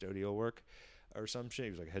custodial work or some shit.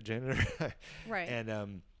 He was like a head janitor, Right.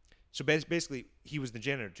 And so basically he was the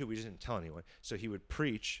janitor too. We just didn't tell anyone. So he would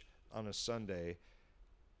preach on a Sunday,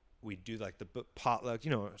 we'd do like the potluck,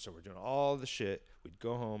 you know, so we're doing all the shit. We'd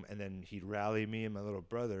go home, and then he'd rally me and my little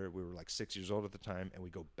brother. We were like 6 years old at the time, and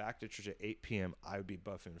we'd go back to church at 8 p.m. I would be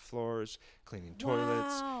buffing floors, cleaning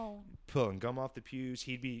toilets, pulling gum off the pews.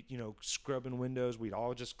 He'd be, you know, scrubbing windows. We'd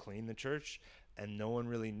all just clean the church, and no one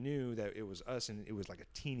really knew that it was us, and it was like a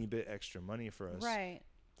teeny bit extra money for us. Right.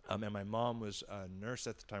 And my mom was a nurse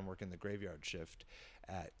at the time working the graveyard shift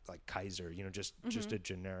at like Kaiser, you know, just a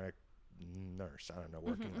generic nurse. I don't know,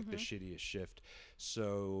 working like the shittiest shift.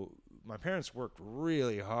 So my parents worked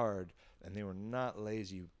really hard, and they were not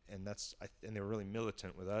lazy, and and they were really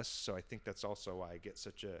militant with us. So I think that's also why I get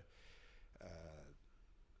such a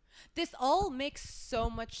this all makes so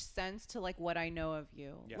much sense to like what I know of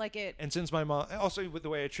you. Yeah. Like it. And since my mom, also with the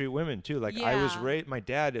way I treat women too, like I was raised, my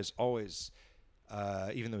dad is always,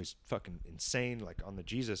 even though he's fucking insane, like on the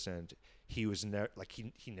Jesus end, he was never like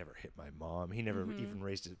he never hit my mom. He never even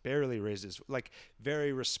barely raised his, like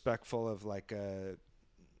very respectful of like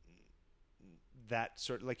that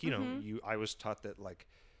sort of, like, you know, I was taught that, like,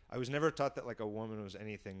 I was never taught that like a woman was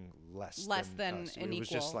anything less than us. An it was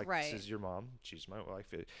equal, just like, right. This is your mom, she's my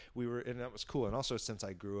wife. And that was cool. And also, since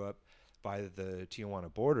I grew up by the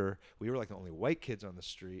Tijuana border, we were like the only white kids on the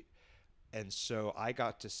street. And so I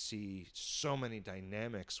got to see so many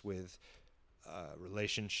dynamics with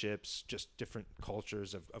relationships, just different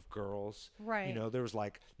cultures of girls. Right. You know, there was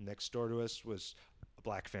like next door to us was a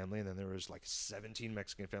black family, and then there was like 17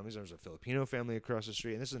 Mexican families. There was a Filipino family across the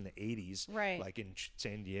street, and this is in the 80s, right? Like in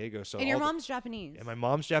San Diego. So and your mom's Japanese. And my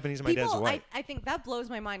mom's Japanese, and my dad's white. I think that blows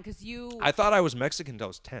my mind because I thought I was Mexican until I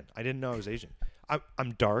was 10. I didn't know I was Asian.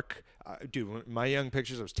 I'm dark. Dude, my young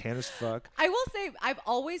pictures, I was tan as fuck. I will say, I've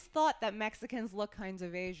always thought that Mexicans look kinds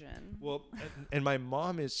of Asian. Well, and my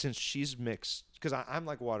mom is, since she's mixed, because I'm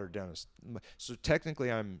like watered down. So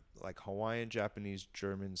technically I'm like Hawaiian, Japanese,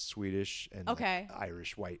 German, Swedish, and like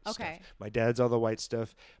Irish white stuff. My dad's all the white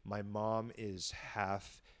stuff. My mom is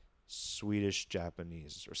half Swedish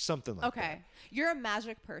Japanese or something like that. You're a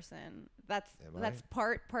magic person. That's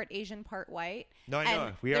part Asian, part white. No, I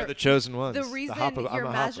know. We are the chosen ones. The reason you're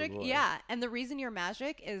magic, and the reason you're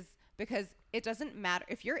magic is because it doesn't matter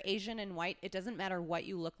if you're Asian and white. It doesn't matter what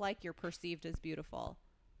you look like. You're perceived as beautiful.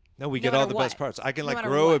 No, we get all the best parts. I can like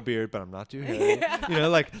grow a beard, but I'm not too hairy. You know,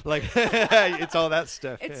 like it's all that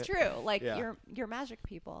stuff. It's true. Like you're magic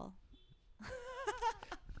people.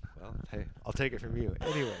 Well, hey, I'll take it from you.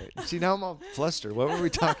 Anyway, see, now I'm all flustered. What were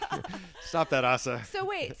we talking about? Stop that, Asa. So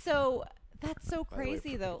wait, that's so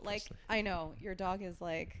crazy though. Like, I know your dog is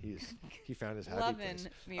like he found his happy loving place.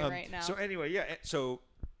 me right now. So anyway, so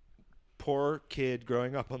poor kid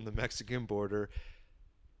growing up on the Mexican border,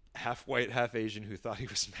 half white, half Asian, who thought he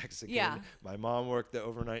was Mexican. Yeah. My mom worked the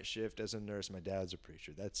overnight shift as a nurse. My dad's a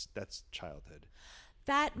preacher. That's childhood.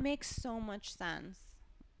 That makes so much sense.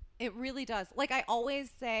 It really does. Like, I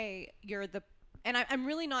always say and I'm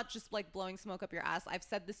really not just like blowing smoke up your ass. I've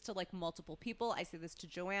said this to like multiple people. I say this to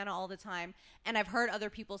Joanna all the time. And I've heard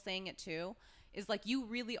other people saying it too, is like, you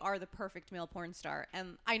really are the perfect male porn star.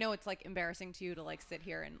 And I know it's like embarrassing to you to like sit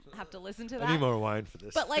here and have to listen to that. I need more wine for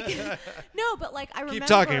this. But like, no, but like I remember. Keep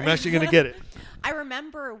talking. I'm actually going to get it. I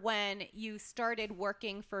remember when you started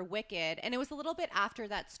working for Wicked, and it was a little bit after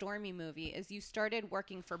that Stormy movie, is you started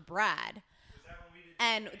working for Brad.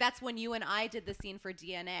 And that's when you and I did the scene for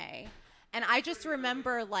DNA. And I just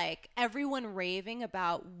remember like everyone raving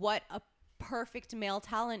about what a perfect male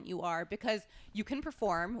talent you are, because you can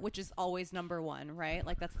perform, which is always number one, right?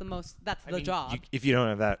 Like that's the job. If you don't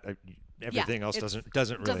have that, everything else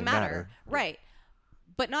doesn't really matter. Right.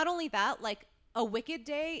 But not only that, like a Wicked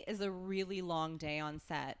day is a really long day on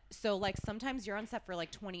set. So like sometimes you're on set for like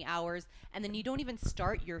 20 hours and then you don't even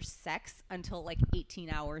start your sex until like 18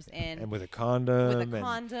 hours in. And with a condom.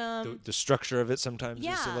 The structure of it sometimes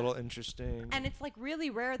is a little interesting. And it's like really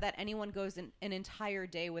rare that anyone goes an entire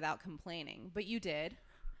day without complaining. But you did.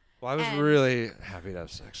 Well, I was really happy to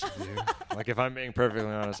have sex with you. Like, if I'm being perfectly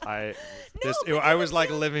honest, I was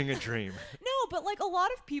like living a dream. No, but like a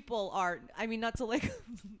lot of people are. I mean, not to like,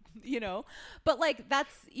 you know, but like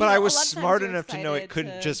that's. But I was smart enough to know it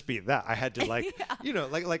couldn't just be that. I had to like, you know,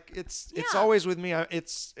 like it's always with me.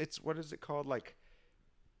 It's what is it called? Like,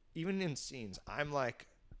 even in scenes, I'm like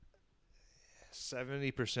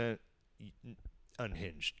 70%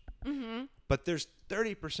 unhinged. Mm-hmm. But there's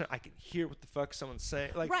 30% I can hear what the fuck someone's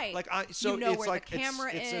saying. Like, right. So you know it's where like the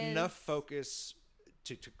camera it's enough focus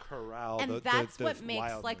to corral and the that's the what makes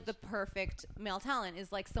wildness. like the perfect male talent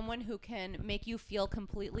is like someone who can make you feel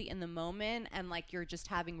completely in the moment and like you're just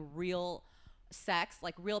having real sex,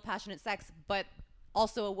 like real passionate sex, but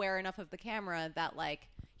also aware enough of the camera that like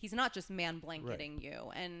he's not just man blanketing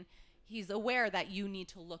you. And he's aware that you need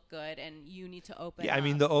to look good and you need to open Yeah, up. I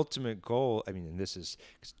mean, the ultimate goal, I mean, and this is,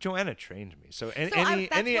 'cause Joanna trained me. So that's what I wanted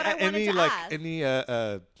to ask. any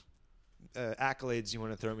accolades you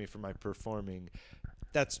want to throw me for my performing,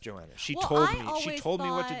 that's Joanna. She Well, told I me. She always told me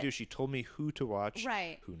what to thought- do. She told me who to watch,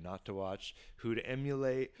 Right. who not to watch, who to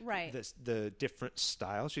emulate. Right. The different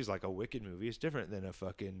styles. She's like, a Wicked movie is different than a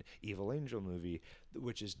fucking Evil Angel movie,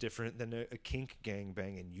 which is different than a kink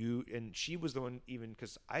gangbang. And she was the one, even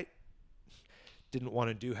because I didn't want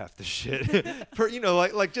to do half the shit.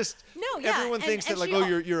 Like just No, yeah, everyone and- thinks and that like, she oh,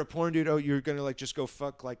 al- you're a porn dude. Oh, you're gonna like just go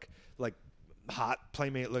fuck like hot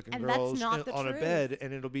playmate looking And that's girls not the on a truth. bed,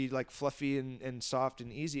 and it'll be like fluffy and soft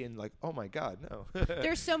and easy, and like, oh my god, no.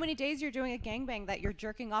 There's so many days you're doing a gangbang that you're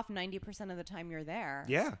jerking off 90% of the time you're there.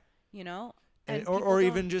 Yeah. You know? And, people or don't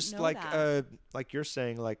even just know like that. like you're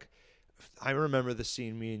saying, like I remember the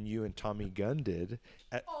scene me and you and Tommy Gunn did.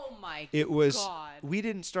 Oh my It was God. we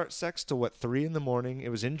didn't start sex till 3 a.m. It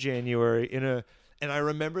was in January and I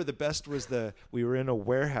remember the best was we were in a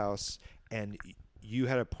warehouse and you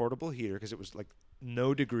had a portable heater because it was like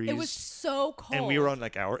no degrees. It was so cold. And we were on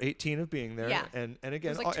like hour 18 of being there. Yeah. And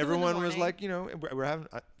again, It was like 2 in the everyone was morning. like, we're having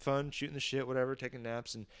fun, shooting the shit, whatever, taking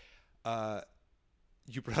naps. And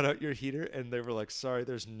you brought out your heater and they were like, sorry,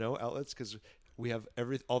 there's no outlets because we have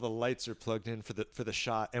all the lights are plugged in for the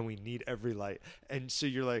shot and we need every light. And so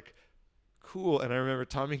you're like, cool. And I remember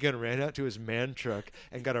Tommy Gunn ran out to his man truck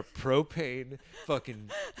and got a propane fucking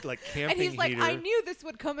like camping And he's like, heater. I knew this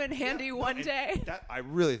would come in handy one day. I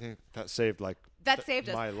really think that saved like That saved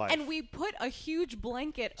us. my life. And we put a huge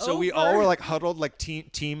blanket So over. we all were like huddled, like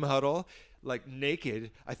team huddle, like naked.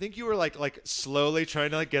 I think you were like slowly trying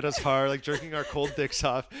to like get us hard, like jerking our cold dicks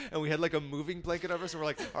off, and we had like a moving blanket over us, and we're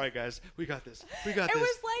like, all right, guys, we got this.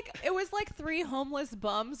 It was like 3 homeless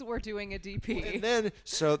bums were doing a DP. And then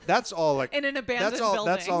so that's all like In an abandoned That's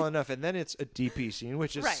building. all enough. And then it's a DP scene,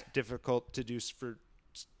 which is Right. difficult to do for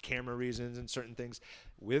camera reasons and certain things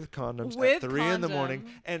with condoms With at 3 a.m. condom.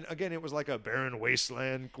 And again, it was like a barren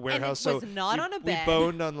wasteland warehouse. was so not on a bed. We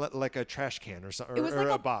boned on like a trash can or something, It was or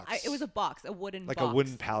like a box. It was a box, a wooden like box. a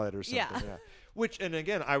wooden pallet or something. Yeah. Yeah. Which, and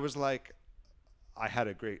again, I was like, I had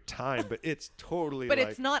a great time, but it's totally But like,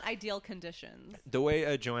 it's not ideal conditions. the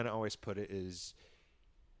way Joanna always put it is,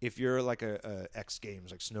 if you're like a X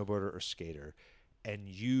Games, like snowboarder or skater, and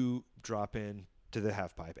you drop in to the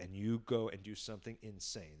half pipe and you go and do something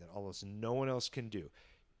insane that almost no one else can do,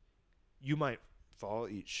 you might fall,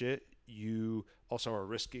 eat shit. You also are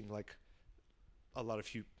risking like a lot of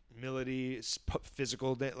humility,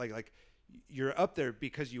 physical, like you're up there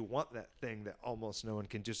because you want that thing that almost no one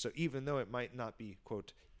can do. So even though it might not be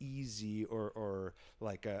quote easy or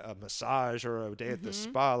like a massage or a day at the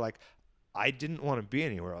spa, like I didn't want to be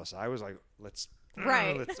anywhere else. I was like, let's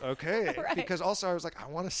okay. Right. Because also I was like, I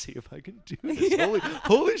want to see if I can do this.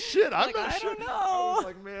 Holy shit. I'm Like, not I sure. don't I know. was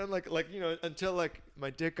like, man, like, until like my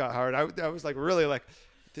dick got hard, I was like, really like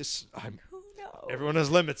this. Who knows? Everyone has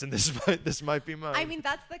limits and this might be mine. I mean,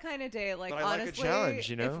 that's the kind of day, like, But I like a honestly, challenge,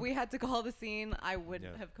 you know? if we had to call the scene, I would Yeah.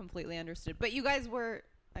 have completely understood. But you guys were,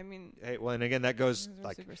 I mean, hey, well, and again, that goes you guys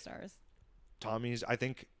like were superstars. Tommy's. I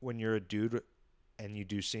think when you're a dude and you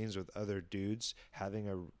do scenes with other dudes, having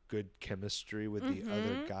a good chemistry with the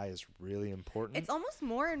other guy is really important. It's almost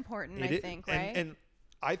more important, I think, and, right? And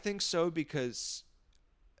I think so because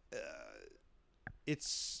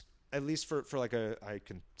it's, at least for like I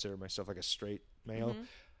consider myself like a straight male.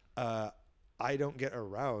 I don't get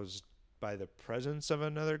aroused by the presence of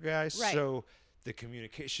another guy. Right. So the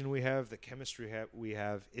communication we have, the chemistry we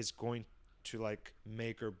have is going to like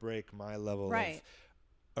make or break my level of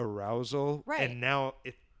arousal. Right. And now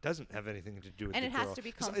it doesn't have anything to do with And the it has girl. to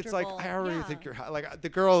be It's like, I already comfortable. think you're hot. Like the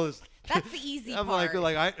girl is. That's the easy I'm part.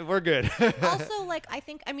 like we're good. Also, like, I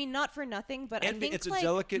think, I mean, not for nothing, but And I think it's a like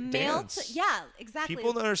delicate male dance. yeah, exactly.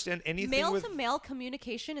 People don't understand anything Male with to male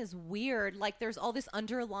communication is weird. Like, there's all this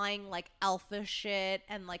underlying like alpha shit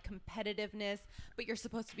and like competitiveness, but you're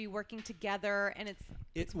supposed to be working together, and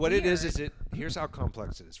it's what it is weird. here's how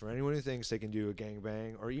complex it is for anyone who thinks they can do a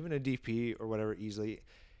gangbang or even a DP or whatever easily.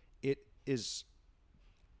 It is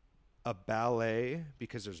a ballet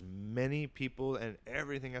because there's many people and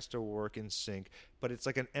everything has to work in sync, but it's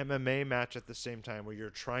like an MMA match at the same time where you're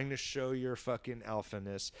trying to show your fucking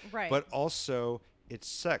alphaness, Right. but also it's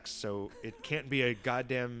sex, so it can't be a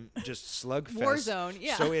goddamn just slugfest. War zone,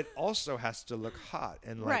 yeah. So it also has to look hot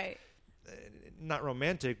and like Right. not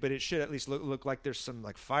romantic, but it should at least look like there's some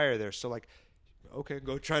like fire there. So like, okay,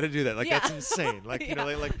 go try to do that. Like Yeah. that's insane. Like you know,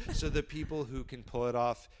 Yeah. like so the people who can pull it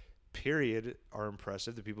off period are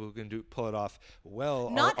impressive. The people who can pull it off well.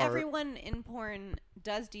 Not everyone in porn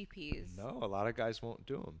does DPs. No, a lot of guys won't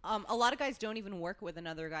do them. A lot of guys don't even work with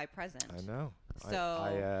another guy present. I know.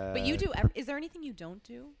 So, but you do. Is there anything you don't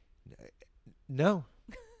do? No,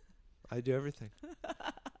 I do everything. You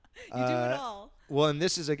do it all. Well, and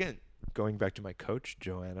this is again going back to my coach,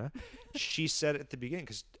 Joanna. She said at the beginning,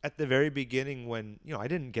 because at the very beginning, when I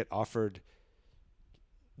didn't get offered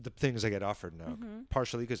the things I get offered now,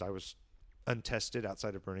 partially because I was untested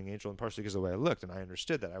outside of Burning Angel, and partially because of the way I looked, and I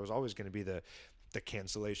understood that I was always going to be the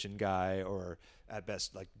cancellation guy, or at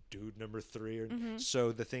best like dude number 3.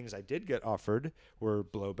 So the things I did get offered were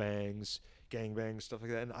blow bangs, gang bangs, stuff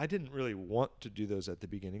like that, and I didn't really want to do those at the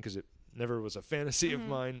beginning because it never was a fantasy of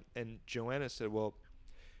mine. And Joanna said, well,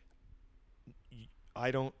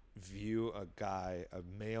 I don't view a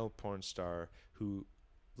male porn star who,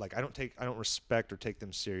 like, I don't respect or take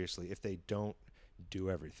them seriously if they don't do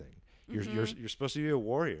everything. You're supposed to be a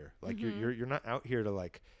warrior. Like you're not out here to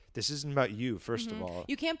like, this isn't about you, first of all.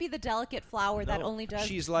 You can't be the delicate flower that only does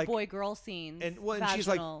boy-girl scenes. And she's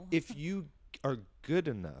like, if you are good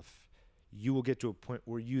enough, you will get to a point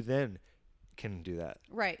where you then can do that.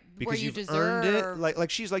 Right. Because where you've earned it. Like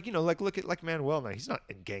she's like, like look at like Manuel now. He's not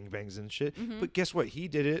in gangbangs and shit. But guess what? He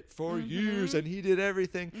did it for years and he did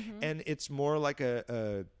everything. And it's more like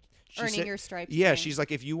a earning your stripes. Yeah, thing. she's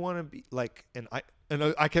like, if you want to be like, and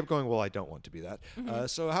I kept going, well, I don't want to be that.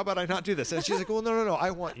 So how about I not do this? And she's like, well, no,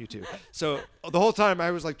 I want you to. So the whole time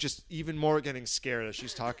I was like, just even more getting scared as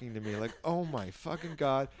she's talking to me, like, oh my fucking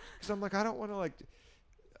God. Because I'm like, I don't want to like,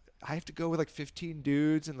 I have to go with like 15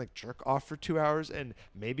 dudes and like jerk off for 2 hours and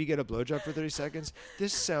maybe get a blowjob for 30 seconds.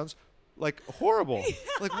 This sounds like horrible.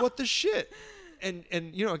 Like, what the shit? And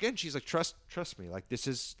again, she's like, trust me. Like, this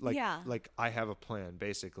is like, like I have a plan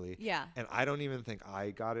basically. Yeah. And I don't even think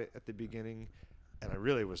I got it at the beginning. And I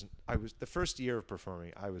really wasn't. I was the first year of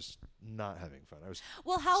performing. I was not having fun.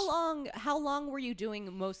 Well, how long were you doing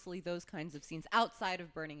mostly those kinds of scenes outside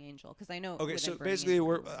of Burning Angel? Because I know. Okay, so basically,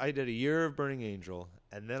 I did a year of Burning Angel,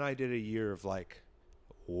 and then I did a year of like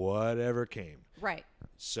whatever came. Right.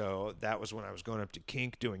 So that was when I was going up to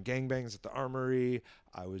Kink, doing gangbangs at the Armory.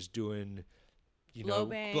 I was doing, blow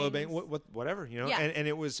bang, whatever, Yeah. And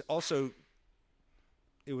it was also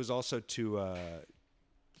to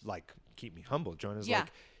like keep me humble. Joanna's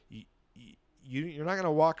like, you're not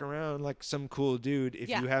gonna walk around like some cool dude if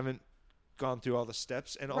you haven't gone through all the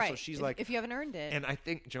steps. And also she's like, if you haven't earned it. And I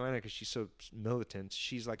think Joanna, because she's so militant,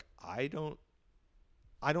 she's like, I don't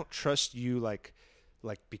trust you like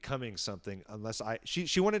becoming something unless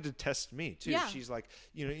she wanted to test me too. Yeah. She's like,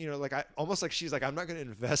 like she's like, I'm not going to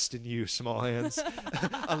invest in you, small hands,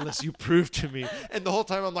 unless you prove to me. And the whole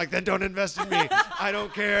time I'm like, then don't invest in me. I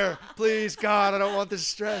don't care. Please, God, I don't want this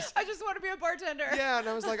stress. I just want to be a bartender. Yeah. And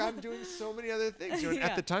I was like, I'm doing so many other things. And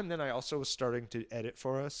at the time, then I also was starting to edit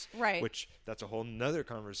for us. Right. Which that's a whole nother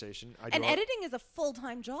conversation. Editing is a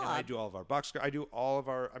full-time job. And I do all of our box.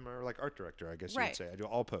 I'm our like art director, I guess you would say. I do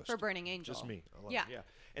all post. For Burning Angel. Just me. Yeah. Yeah.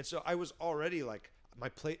 And so I was already like, my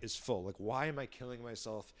plate is full. Like, why am I killing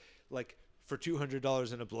myself like for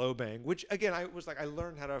 $200 in a blow bang? Which again, I was like, I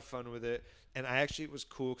learned how to have fun with it. And it was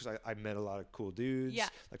cool because I met a lot of cool dudes. Yeah.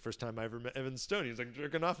 Like first time I ever met Evan Stone, he was like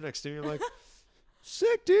jerking off next to me. I'm like,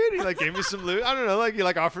 sick, dude. He like gave me some lube. I don't know, like he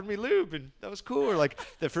like offered me lube, and that was cool. Or like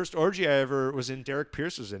the first orgy I ever was in, Derek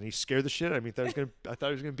Pierce was in. He scared the shit out of me. I thought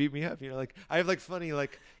he was gonna beat me up. Like I have like funny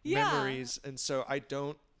like memories, and so I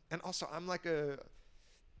don't. And also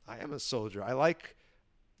I am a soldier. I like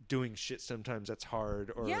doing shit sometimes that's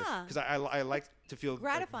hard, or because I like to feel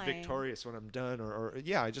gratifying, like, victorious when I'm done, or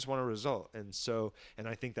I just want a result. And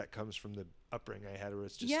I think that comes from the upbringing I had, where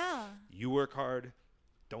it's just you work hard,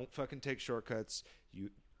 don't fucking take shortcuts. You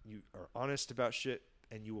are honest about shit,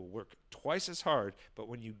 and you will work twice as hard. But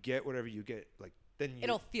when you get whatever you get, like then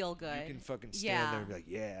it'll feel good. You can fucking stand there and be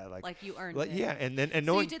like, like you earned it. Yeah, and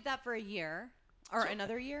so you did that for a year or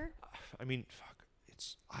another year. I mean, fuck.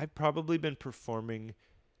 I've probably been performing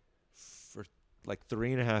for like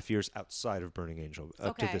 3.5 years outside of Burning Angel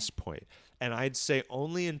up to this point. And I'd say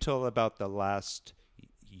only until about the last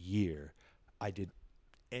year I did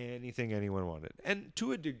anything anyone wanted. And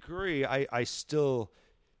to a degree, I still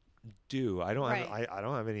do. I don't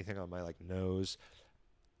have anything on my like nose.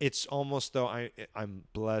 It's almost though I'm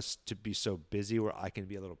blessed to be so busy where I can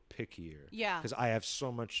be a little pickier. Yeah. Because I have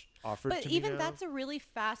so much offered to me. But even that's a really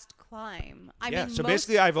fast climb. I mean, so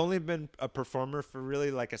basically I've only been a performer for really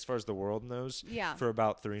like as far as the world knows. Yeah. For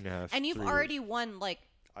about 3.5. And you've already won like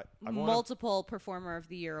multiple Performer of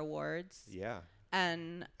the Year awards. Yeah.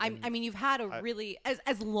 And I mean, you've had really,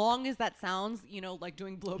 as long as that sounds, you know, like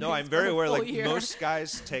doing blow. No, I'm very aware. Like most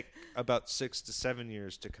guys take about 6 to 7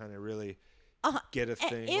 years to kind of really get a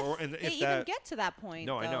thing. If even get to that point.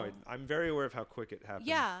 No, though. I know. I'm very aware of how quick it happens.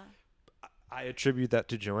 Yeah. I attribute that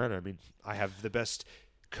to Joanna. I mean, I have the best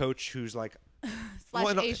coach who's like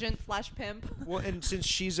agent / pimp. Well, and since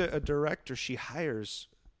she's a director, she hires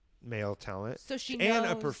male talent. So she and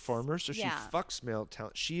knows, a performer, so she fucks male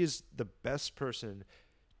talent. She is the best person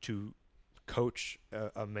to coach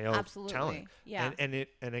a male talent. Yeah. And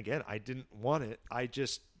again, I didn't want it.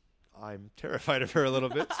 I'm terrified of her a little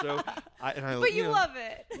bit. So but you love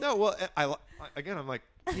it. No, well, I'm like,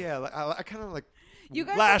 yeah, like, I kind of like. You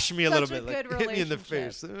guys lash me a little bit, like hit me in the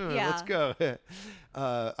face. Let's go.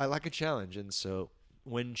 I like a challenge, and so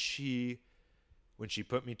when she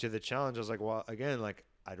put me to the challenge, I was like, well, again, like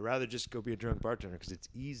I'd rather just go be a drunk bartender because it's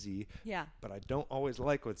easy. Yeah. But I don't always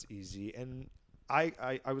like what's easy, and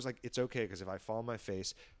I was like, it's okay because if I fall on my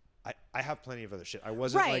face, I have plenty of other shit. I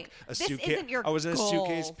wasn't like a suitcase. I wasn't a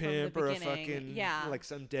suitcase pimp or a fucking like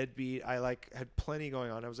some deadbeat. I like had plenty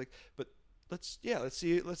going on. I was like, but let's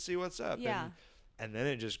see what's up. Yeah. And then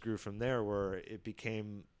it just grew from there where it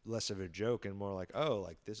became less of a joke and more like, oh,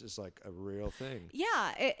 like this is like a real thing.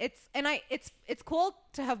 Yeah, it's cool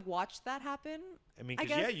to have watched that happen. I mean,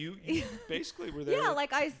 because you basically were there. Yeah,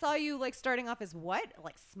 like I saw you like starting off as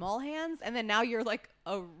like small hands, and then now you're like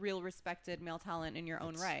a real respected male talent in your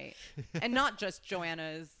own right, and not just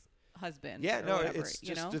Joanna's husband. Yeah, no, whatever, it's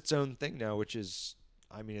just its own thing now, which is,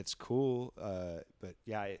 I mean, it's cool, but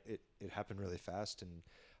yeah, it happened really fast, and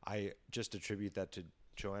I just attribute that to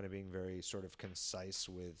Joanna being very sort of concise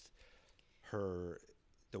with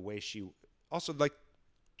the way she also like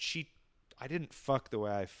I didn't fuck the way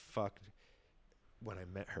I fucked when I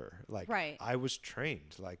met her. Like right. I was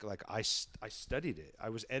trained, like I studied it. I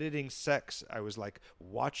was editing sex. I was like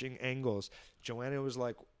watching angles. Joanna was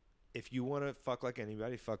like, if you want to fuck like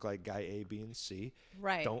anybody, fuck like guy A, B, and C.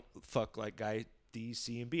 Right. Don't fuck like guy D,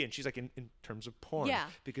 C, and B. And she's like in terms of porn. Yeah.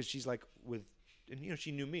 Because she's like and you know,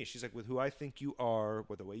 she knew me. She's like, with who I think you are,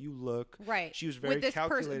 with the way you look. Right. She was very with this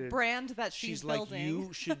calculated. Brand that she's building. Like,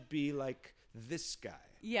 you should be like this guy.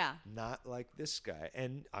 Yeah. Not like this guy.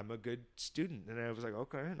 And I'm a good student. And I was like,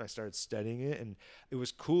 okay. And I started studying it. And it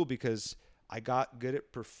was cool because I got good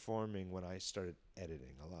at performing when I started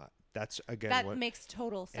editing a lot. That's, again, that makes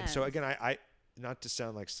total sense. And so, again, I not to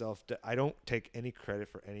sound like I don't take any credit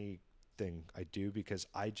for anything I do because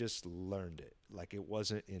I just learned it. Like it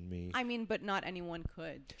wasn't in me. I mean, but not anyone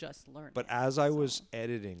could just learn but it. As I was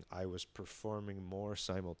editing, I was performing more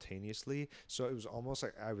simultaneously. So it was almost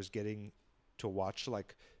like I was getting to watch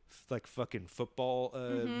like fucking football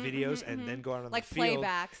videos and then go out on like the field.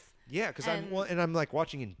 Playbacks. Yeah, because I'm like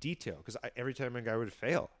watching in detail because every time a guy would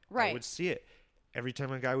fail, I would see it. Every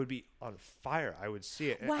time a guy would be on fire, I would see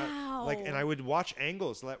it. Wow. And I would watch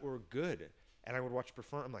angles that were good. And I would watch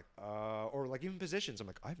perform. I'm like, or like even positions. I'm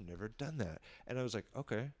like, I've never done that. And I was like,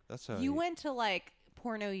 okay, that's how you went to like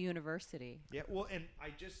porno university. Yeah, well, and I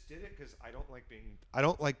just did it because I don't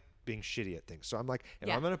like being shitty at things. So I'm like, if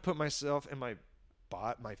I'm gonna put myself in my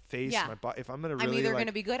face, my body, if I'm gonna really, I'm either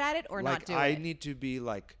gonna be good at it or not do it. I need to be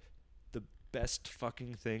like the best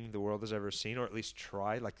fucking thing the world has ever seen, or at least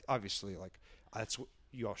try. Like obviously, like that's what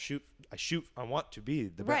you all shoot. I want to be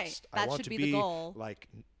the best. That I want should to be the goal. Like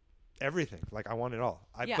everything. Like I want it all.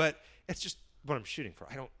 But it's just what I'm shooting for.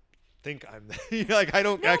 I don't think I'm like I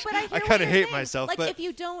don't actually. I kind of hate myself. Like but if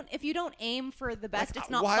you don't aim for the best, like, it's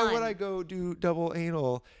not why fun. would I go do double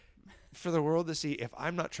anal for the world to see if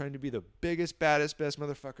I'm not trying to be the biggest, baddest, best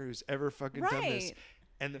motherfucker who's ever fucking done this?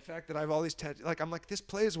 And the fact that I have all these tattoos, like I'm like, this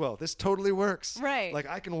plays well. This totally works. Right. Like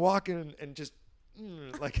I can walk in and just.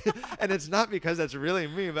 Like and it's not because that's really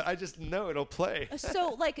me, but I just know it'll play.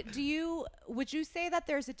 So like would you say that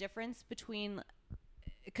there's a difference between,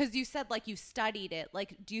 because you said like you studied it,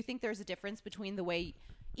 like do you think there's a difference between the way,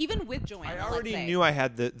 even with Joanna, I already knew I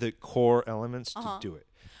had the core elements to do it.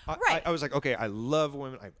 Right. I was like, okay, I love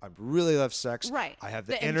women. I really love sex. Right. I have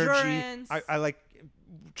the energy. Endurance. I like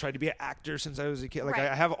tried to be an actor since I was a kid. Like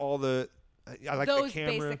right. I have all the I like those the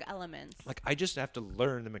camera. basic elements. Like I just have to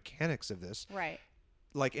learn the mechanics of this. Right.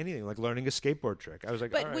 Like anything, like learning a skateboard trick. I was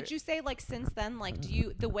like, but all right. would you say like since then, like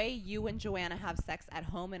the way you and Joanna have sex at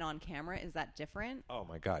home and on camera, is that different? Oh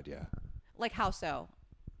my God, yeah. Like how so?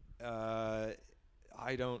 I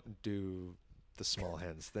don't do the small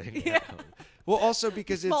hands thing. Yeah. Well, also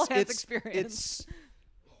because it's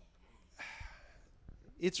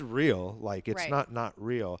real. Like it's not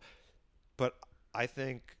real, but I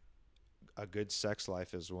think a good sex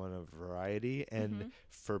life is one of variety, and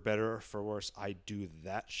for better or for worse, I do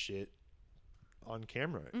that shit on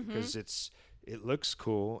camera because it looks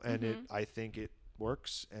cool and I think it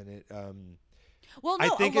works and it well, no, I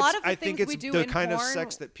think a lot of the I think things it's we do the in kind of porn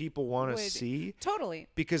sex that people want to see. Totally.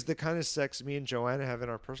 Because the kind of sex me and Joanna have in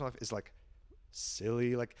our personal life is like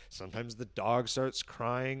silly. Like sometimes the dog starts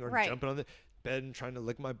crying or jumping on the bed and trying to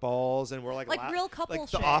lick my balls, and we're like real couple like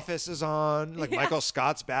shit. The Office is on, like Michael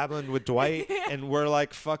Scott's babbling with Dwight, and we're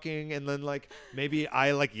like fucking, and then like maybe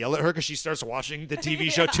I like yell at her because she starts watching the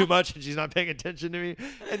TV show too much and she's not paying attention to me,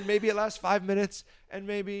 and maybe it lasts 5 minutes, and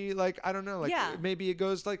maybe like I don't know, like maybe it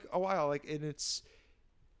goes like a while, like, and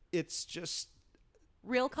it's just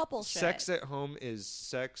real couple sex shit. at home is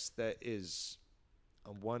sex that is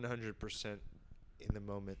 100% in the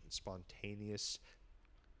moment, spontaneous.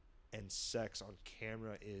 And sex on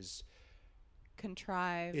camera is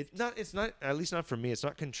contrived. It's not at least not for me. It's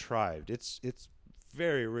not contrived. It's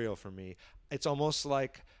very real for me. It's almost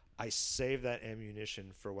like I save that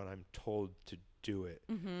ammunition for when I'm told to do it.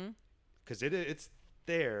 Because it's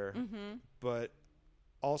there, but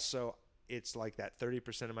also it's like that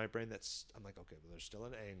 30% of my brain that's I'm like, okay, well, there's still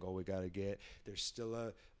an angle we got to get. There's still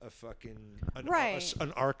a fucking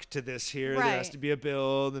an arc to this here. There has to be a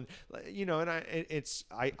build, and you know, and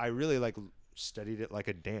I really like studied it like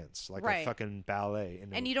a dance, like a fucking ballet.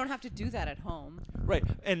 And you don't have to do that at home. Right.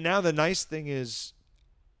 And now the nice thing is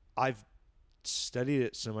I've studied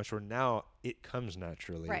it so much where now it comes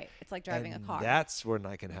naturally. Right. It's like driving a car. That's when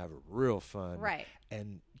I can have real fun. Right.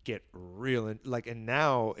 And get real and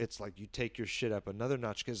now it's like you take your shit up another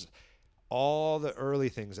notch because all the early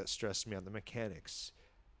things that stressed me out, the mechanics,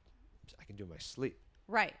 I can do in my sleep.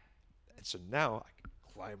 Right. And so now I can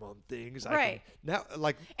climb on things. Right. Now,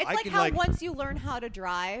 like it's I like can, how once you learn how to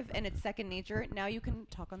drive and it's second nature, now you can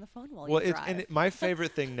talk on the phone while you drive. My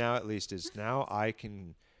favorite thing now, at least, is now I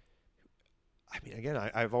can. I mean, again,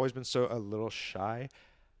 I've always been a little shy,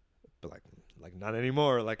 but like not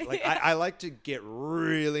anymore. Like I like to get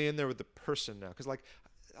really in there with the person now, because like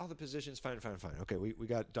all the positions, fine. Okay, we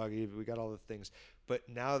got doggy, we got all the things, but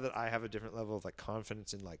now that I have a different level of like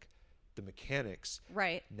confidence in like the mechanics,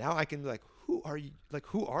 right? Now I can be like, who are you?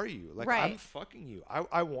 Like right. I'm fucking you.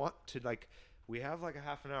 I want to like. We have like a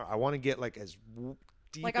half an hour. I want to get like as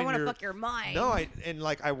deep. Like I want to fuck your mind. No,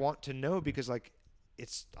 I want to know because like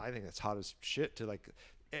I think it's hot as shit to like,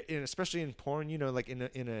 and especially in porn, you know, like in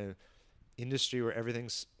a industry where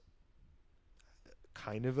everything's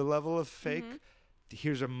kind of a level of fake.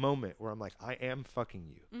 Here's a moment where I'm like, I am fucking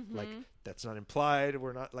you. Like that's not implied.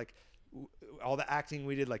 We're not like all the acting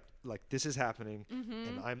we did. Like this is happening,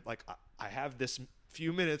 and I'm like, I have this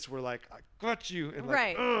few minutes where like I got you, and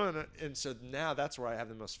like, and so now that's where I have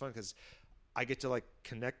the most fun because I get to like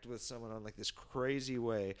connect with someone on like this crazy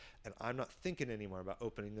way, and I'm not thinking anymore about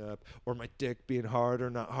opening up or my dick being hard or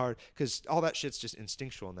not hard, because all that shit's just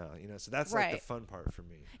instinctual now, you know. So that's like the fun part for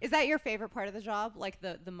me. Is that your favorite part of the job, like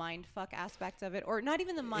the mind fuck aspect of it, or not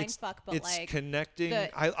even the mind fuck, but it's like connecting?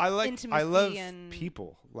 I love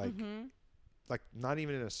people, like like not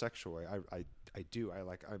even in a sexual way. I do.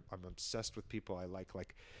 I'm obsessed with people. I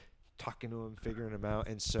like talking to them, figuring them out,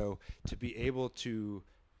 and so to be able to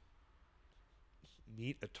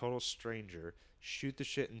meet a total stranger, shoot the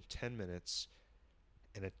shit in 10 minutes,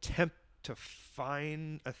 and attempt to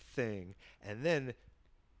find a thing, and then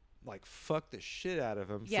like fuck the shit out of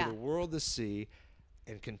him for the world to see,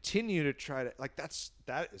 and continue to try to like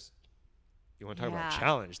that is you want to talk about a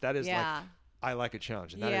challenge. That is like I like a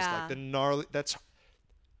challenge, and that is like the gnarly.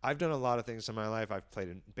 I've done a lot of things in my life. I've played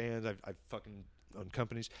in bands. I've fucking owned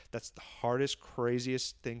companies. That's the hardest,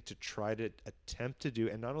 craziest thing to try to attempt to do,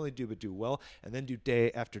 and not only do, but do well, and then do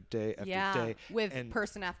day after day after day. With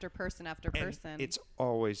person after person after person. It's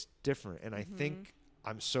always different. And I think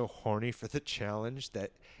I'm so horny for the challenge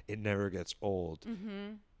that it never gets old.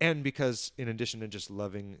 And because in addition to just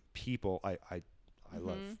loving people, I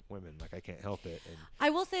love women. Like I can't help it. And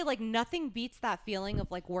I will say, like, nothing beats that feeling of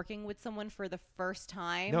like working with someone for the first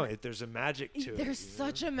time. No, there's a magic to it. There's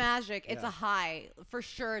such a magic. It's a high for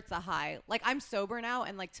sure. It's a high. Like I'm sober now,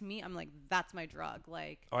 and like to me, I'm like that's my drug.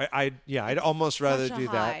 Like I'd almost rather do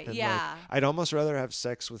that. Than, like, I'd almost rather have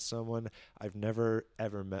sex with someone I've never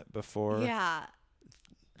ever met before. Yeah.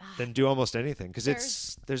 Than do almost anything, because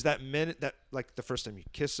there's that minute that like the first time you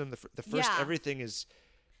kiss them, the first everything is.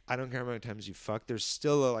 I don't care how many times you fuck. There's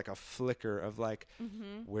still like a flicker of like,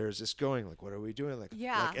 where is this going? Like, what are we doing? Like,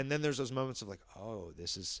 and then there's those moments of like, oh,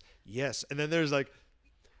 this is yes. And then there's like,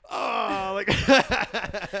 oh, like,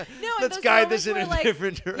 let's guide this in a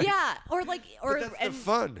different direction. Yeah, or that's the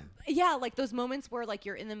fun. Yeah, like those moments where like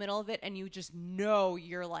you're in the middle of it and you just know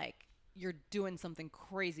you're doing something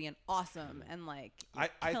crazy and awesome and like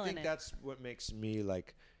I think that's what makes me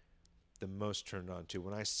like the most turned on to.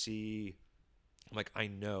 When I see, like, I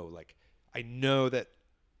know that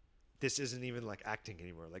this isn't even like acting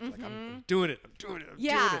anymore. Like, I'm doing it. I'm doing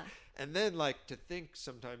it. And then like to think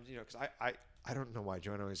sometimes, you know, because I don't know why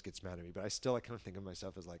Joanna always gets mad at me, but I still like kind of think of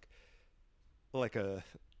myself as like a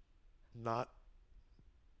not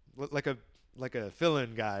like a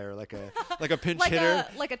fill-in guy or like a pinch hitter,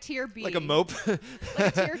 like a tier B, like a mope,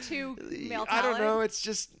 like a tier 2 male talent. I don't know. It's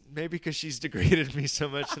just maybe because she's degraded me so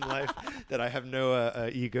much in life that I have no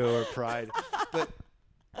ego or pride. But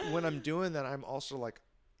when I'm doing that, I'm also like,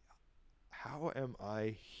 how am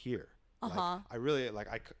I here? Like, I really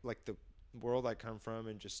like the world I come from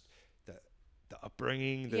and just the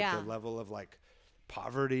upbringing, the level of like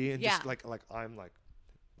poverty and just like I'm like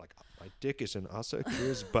my dick is in Asa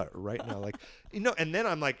Akira's butt right now, like, you know. And then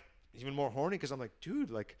I'm like even more horny because I'm like, dude,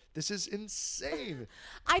 like this is insane.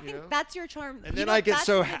 I think that's your charm. And then I get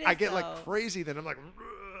I get like crazy. Then I'm like,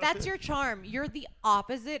 that's your charm. You're the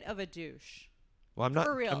opposite of a douche. Well, I'm not.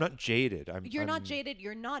 For real. I'm not jaded. You're not jaded.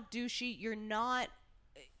 You're not douchey. You're not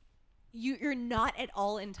at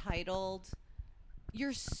all entitled.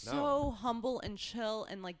 You're so humble and chill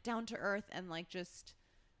and like down to earth and like just.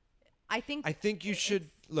 I think you should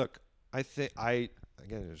look. Again,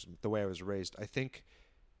 it was the way I was raised. I think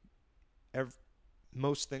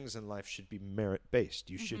most things in life should be merit based.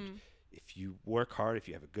 You should, if you work hard, if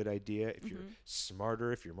you have a good idea, if you're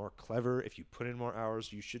smarter, if you're more clever, if you put in more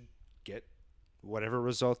hours, you should get whatever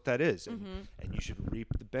result that is, and you should reap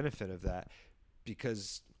the benefit of that.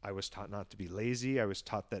 Because I was taught not to be lazy. I was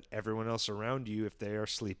taught that everyone else around you, if they are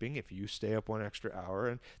sleeping, if you stay up 1 extra hour,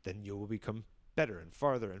 and then you will become better and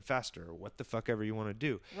farther and faster, or what the fuck ever you want to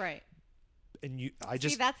do. Right. And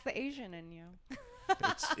see, that's the Asian in you.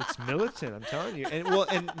 it's militant, I'm telling you.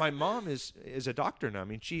 And my mom is a doctor now. I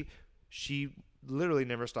mean, she literally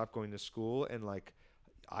never stopped going to school, and like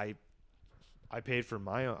I paid for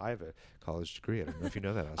my own. I have a college degree. I don't know if you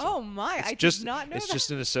know that. Oh my! I did not know that. It's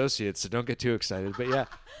just an associate, so don't get too excited. But yeah,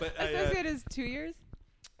 associate is 2 years.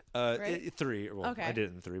 Right? 3. Well, okay. I did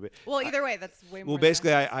it in 3, but either way, that's way more. Well,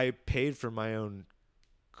 basically, I paid for my own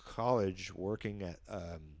college working at.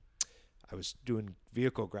 I was doing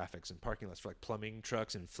vehicle graphics in parking lots for like plumbing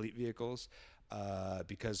trucks and fleet vehicles,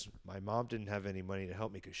 because my mom didn't have any money to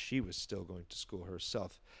help me because she was still going to school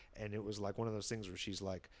herself, and it was like one of those things where she's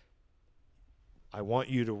like, I want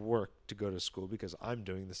you to work to go to school because I'm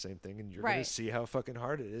doing the same thing, and you're going to see how fucking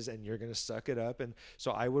hard it is, and you're going to suck it up. And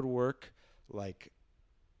so I would work like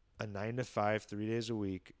a 9 to 5, 3 days a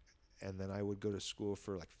week, and then I would go to school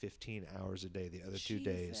for like 15 hours a day the other 2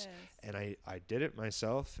 days. And I did it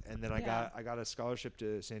myself, and then I got a scholarship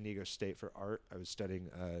to San Diego State for art. I was studying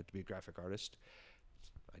to be a graphic artist.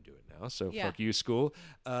 I do it now, so fuck you, school.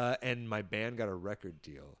 And my band got a record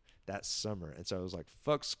deal that summer, and so I was like,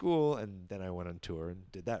 fuck school, and then I went on tour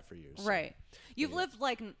and did that for years. Right. So, you've lived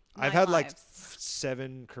like 9 I've had lives. like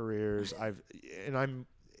 7 careers. I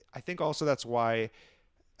think also that's why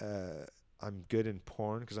I'm good in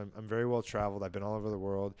porn, because I'm very well traveled. I've been all over the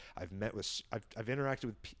world. I've interacted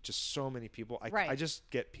with just so many people. I just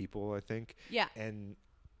get people, I think. Yeah. And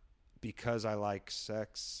because I like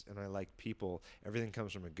sex and I like people, everything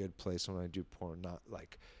comes from a good place when I do porn. Not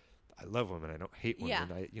like I love women. I don't hate women.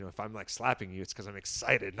 Yeah. If I'm like slapping you, it's because I'm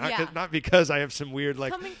excited, not because I have some weird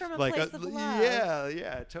like coming from a like place of love.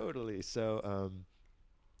 Yeah, totally. So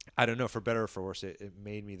I don't know, for better or for worse, it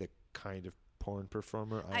made me the kind of porn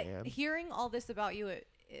performer I am. Hearing all this about you,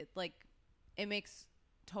 it makes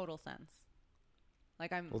total sense.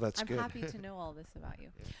 Like I'm happy to know all this about you.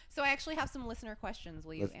 Yeah. So I actually have some listener questions.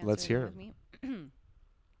 Will you answer let's hear with me?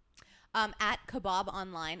 At Kebab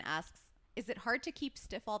Online asks, is it hard to keep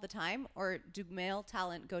stiff all the time, or do male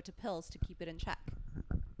talent go to pills to keep it in check?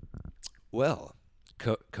 Well,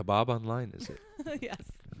 Kebab Online, is it? Yes.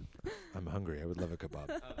 I'm hungry. I would love a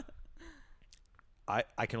kebab.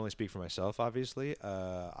 I can only speak for myself, obviously.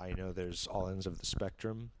 I know there's all ends of the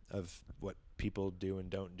spectrum of what people do and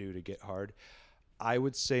don't do to get hard. I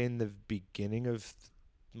would say in the beginning of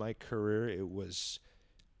my career, it was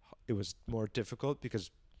more difficult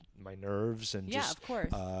because my nerves and of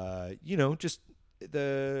course.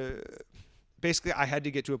 Basically I had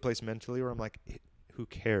to get to a place mentally where I'm like, who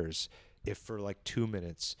cares if for like 2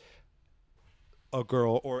 minutes a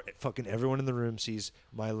girl or fucking everyone in the room sees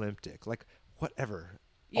my limp dick, like whatever.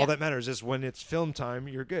 All that matters is when it's film time,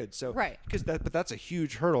 you're good. So but that's a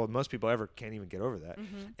huge hurdle. Most people ever can't even get over that.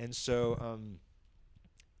 And so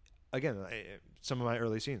again, some of my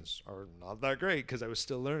early scenes are not that great because I was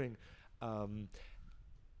still learning.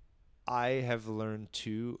 I have learned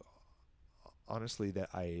too, honestly, that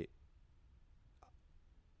I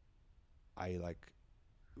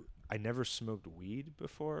I never smoked weed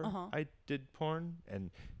before Uh-huh. I did porn, and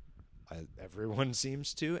everyone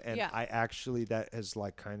seems to. And Yeah. I actually, that has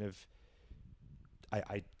like kind of,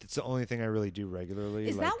 it's the only thing I really do regularly.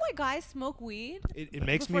 Is like, that why guys smoke weed? it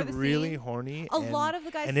makes me before the really scene? horny. A lot of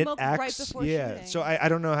the guys and it smoke right acts, before yeah. shooting. So I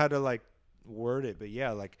don't know how to like word it, but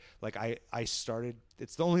yeah, like I started.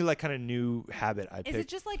 It's the only like kind of new habit I picked. Is it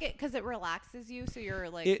just like it because it relaxes you, so you're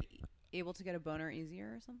like able to get a boner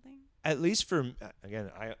easier or something? At least for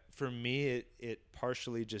me, it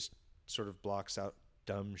partially just sort of blocks out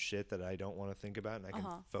dumb shit that I don't want to think about, and I can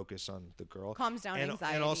focus on the girl. Calms down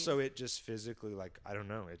anxiety. And also it just physically, like, I don't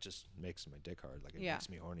know, it just makes my dick hard. Like, it makes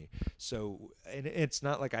me horny. So, and it's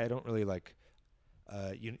not like I don't really like,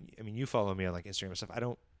 you follow me on like Instagram and stuff.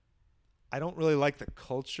 I don't really like the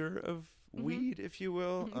culture of weed, if you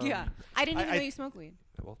will. Yeah. I didn't even know you smoke weed.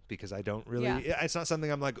 Well, because I don't really, it's not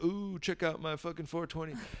something I'm like, ooh, check out my fucking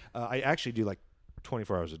 420. I actually do like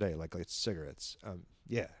 24 hours a day, like cigarettes.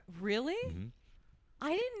 Yeah. Really? Mm-hmm. I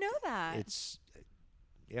didn't know that. It's,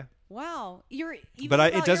 yeah. Wow. You're even but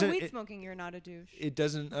about it doesn't, your weed smoking, you're not a douche. It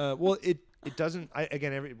doesn't, well, it doesn't,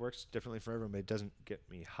 it works differently for everyone, but it doesn't get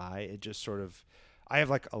me high. It just sort of, I have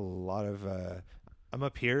like a lot of, I'm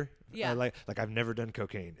up here. Yeah. Like I've never done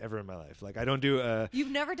cocaine ever in my life. Like I don't do, You've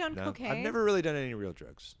never done cocaine? I've never really done any real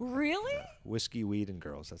drugs. Really? Whiskey, weed, and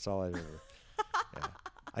girls. That's all I've ever. Yeah.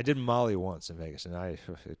 I did Molly once in Vegas, and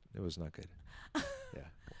it was not good. Yeah.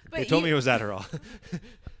 They told me it was Adderall.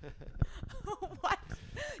 What?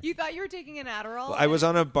 You thought you were taking an Adderall? Well, I was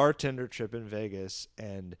on a bartender trip in Vegas,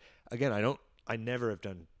 and again, I never have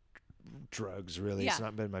done drugs really. Yeah. It's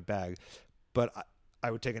not been my bag, but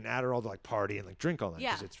I would take an Adderall to like party and like drink all night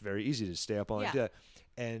because it's very easy to stay up all night. Yeah.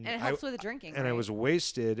 And it helps with the drinking. And right? I was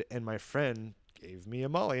wasted, and my friend gave me a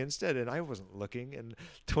Molly instead, and I wasn't looking. And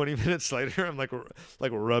 20 minutes later, I'm like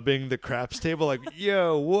rubbing the craps table, like,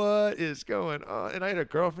 yo, what is going on? And I had a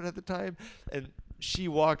girlfriend at the time, and she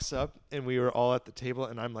walks up, and we were all at the table,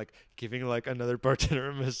 and I'm like giving like another bartender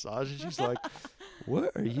a massage, and she's like,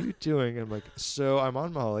 what are you doing? And I'm like, so I'm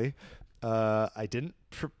on Molly. I didn't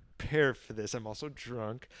prepare for this. I'm also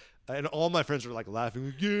drunk. And all my friends were like laughing,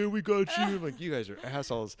 like, yeah, we got you. I'm like, you guys are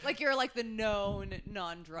assholes. Like you're like the known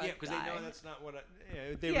non-drug Yeah, because guy. they know that's not what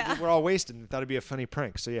they were all wasted and thought it'd be a funny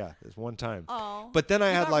prank. So yeah, it was one time. Oh. But then I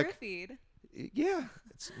had like roofied. Yeah,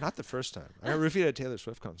 it's not the first time. I got roofied at a Taylor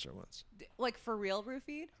Swift concert once. Like for real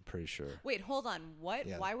roofied? I'm pretty sure. Wait, hold on. What?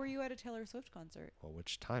 Yeah. Why were you at a Taylor Swift concert? Well,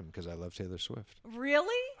 which time? Because I love Taylor Swift.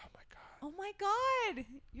 Really? Oh my god. Oh my god.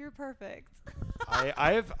 You're perfect.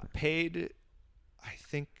 I have paid, I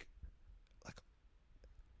think,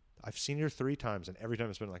 I've seen her 3 times, and every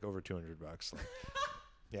time it's been like over $200. Like,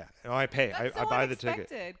 yeah, no, I pay. I buy the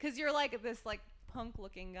ticket because you're like this like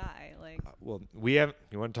punk-looking guy. Like, well, we have.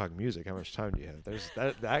 You want to talk music? How much time do you have? There's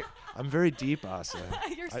that. I'm very deep, Asa.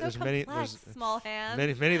 You're so there's complex. There's small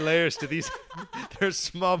hands. many layers to these. They're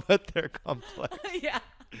small, but they're complex. Yeah.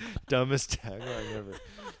 Dumbest tagline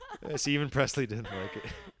ever. See, even Presley didn't like it.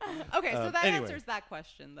 Okay, so that anyway. answers that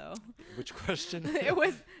question, though. Which question? it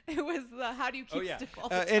was the how do you keep stiff all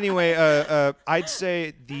the time? Anyway, I'd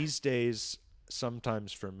say these days,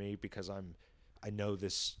 sometimes for me, because I know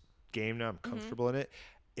this game now, I'm comfortable in it.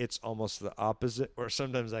 It's almost the opposite, where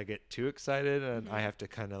sometimes I get too excited and I have to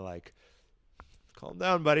kind of like calm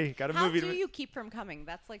down, buddy. Got a movie. How do you keep from coming?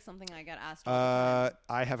 That's like something I get asked all the time.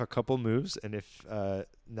 I have a couple moves, and if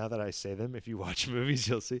now that I say them, if you watch movies,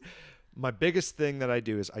 you'll see. My biggest thing that I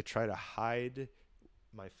do is I try to hide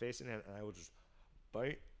my face and hand, and I will just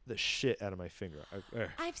bite the shit out of my finger.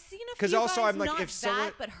 I've seen a few also, guys I'm like, not if someone,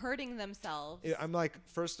 that, but hurting themselves. I'm like,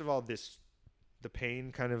 first of all, the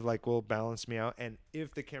pain kind of like will balance me out, and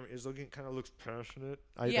if the camera is looking, kind of looks passionate.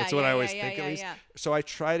 That's what I always think at least. So I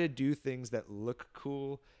try to do things that look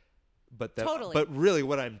cool, but really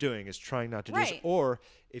what I'm doing is trying not to do this. Or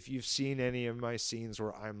if you've seen any of my scenes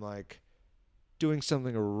where I'm like doing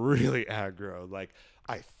something really aggro, like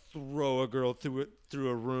I throw a girl through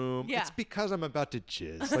a room. Yeah. It's because I'm about to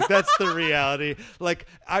jizz. Like that's the reality. Like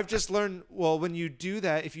I've just learned, well, when you do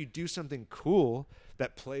that, if you do something cool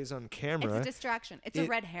that plays on camera, it's a distraction. It's a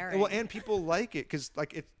red herring. Well, and people like it because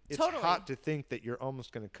like it's hot to think that you're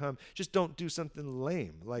almost going to come. Just don't do something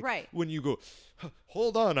lame. Like when you go,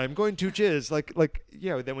 hold on, I'm going to jizz. Like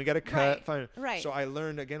then we got to cut. Fine. Right. So I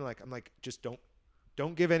learned again. Like I'm like, just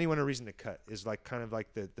don't give anyone a reason to cut. Is like kind of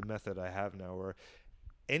like the method I have now, where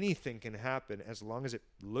anything can happen as long as it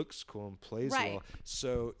looks cool and plays well.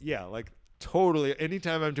 So yeah, like. Totally.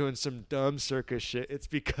 Anytime I'm doing some dumb circus shit, it's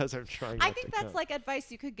because I'm trying not to I think that's like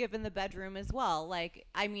advice you could give in the bedroom as well. Like,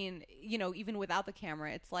 I mean, even without the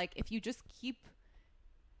camera, it's like if you just keep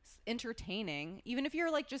entertaining, even if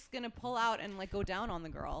you're like just gonna pull out and like go down on the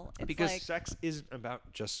girl. It's because like, sex isn't about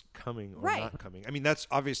just coming or Right. not coming. I mean, that's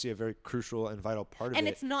obviously a very crucial and vital part of and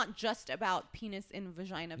it. it's not just about penis in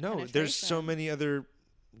vagina. No, there's so penetration. many other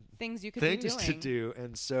things you could things be to doing. do,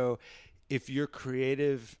 and so if you're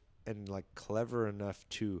creative and like clever enough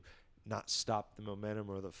to not stop the momentum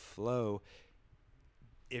or the flow,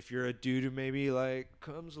 if you're a dude who maybe like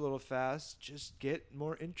comes a little fast, just get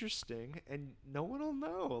more interesting and no one will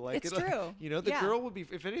know. Like It's true. You know, the Yeah. girl will be,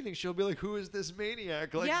 if anything, she'll be like, who is this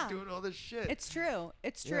maniac like Yeah. doing all this shit? It's true.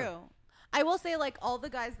 It's Yeah. true. I will say, like, all the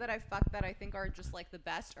guys that I've fucked that I think are just like the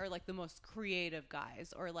best are like the most creative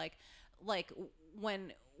guys, or like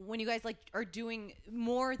when you guys like are doing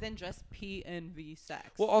more than just P and V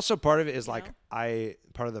sex. Well, also part of it is You like know?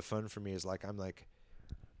 part of the fun for me is like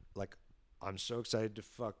I'm so excited to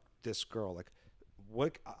fuck this girl. Like,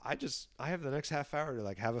 what I have the next half hour to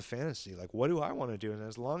like have a fantasy. Like, what do I want to do? And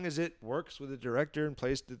as long as it works with the director and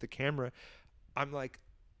plays to the camera, I'm like,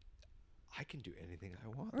 I can do anything I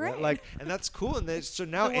want. Right. Like, and that's cool. And so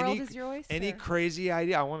now The world is your oyster. any crazy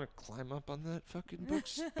idea, I want to climb up on that fucking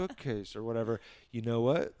bookcase or whatever. You know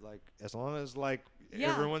what? Like, as long as like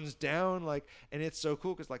Yeah. everyone's down, like, and it's so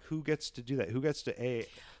cool because like, who gets to do that? Who gets to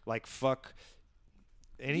like fuck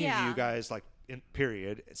any of you guys, like,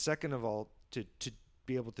 period. Second of all, to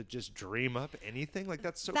be able to just dream up anything, like,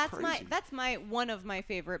 that's so crazy. That's one of my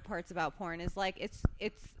favorite parts about porn is like it's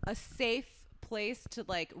a safe place to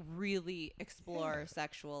like really explore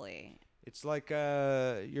sexually. It's like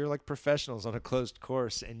you're like professionals on a closed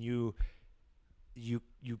course, and you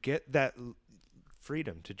get that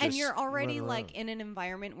freedom to just And you're already run like around. in an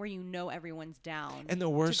environment where you know everyone's down. And the to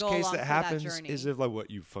worst go case along that for happens journey. is if like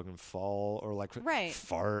what you fucking fall or like Right.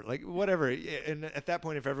 fart, like whatever. And at that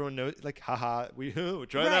point, if everyone knows, like, haha, we try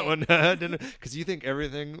Right. that one, because you think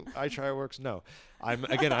everything I try works. No, I'm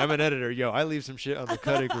an editor. Yo, I leave some shit on the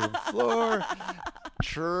cutting room floor.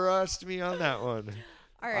 Trust me on that one.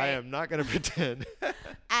 All right. I am not gonna pretend.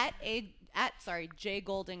 Jay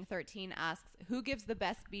Golding 13 asks, who gives the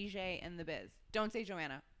best BJ in the biz? Don't say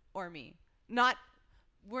Joanna or me. I'm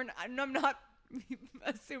not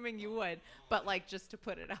assuming you would, but like just to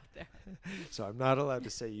put it out there. So I'm not allowed to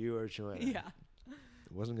say you or Joanna. Yeah.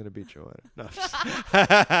 It wasn't gonna be Joanna. No.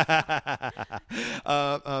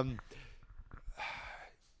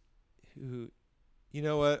 You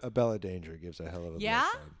know what? A Bella Danger gives a hell of a Yeah?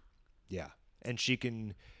 blowjob. Yeah, and she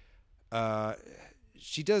can.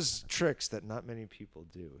 She does tricks that not many people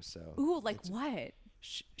do. So. Ooh, like what?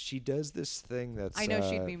 She does this thing that's. I know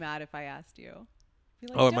she'd be mad if I asked you. Be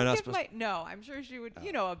like, Oh, am I "Don't not give supposed No, I'm sure she would.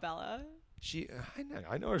 You know, a Bella.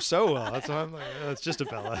 I know her so well. That's why I'm like, oh, it's just a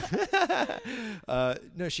Bella.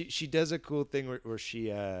 No, she does a cool thing where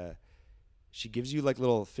she gives you like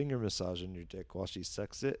little finger massage on your dick while she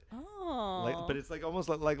sucks it. Oh. But it's like almost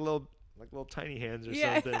like little tiny hands or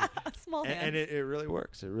yeah, something. small hands. And it really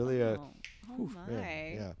works. It really Oh oof, my.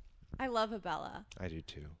 man, yeah, I love Abella. I do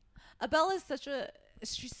too. Abella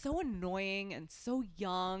is she's so annoying and so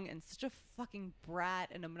young and such a fucking brat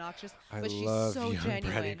and obnoxious. I but she's love so young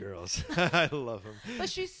genuine. bratty girls. I love them. But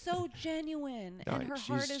she's so genuine and her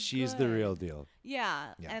heart is she's good. the real deal. Yeah.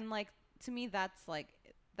 Yeah. And like to me that's like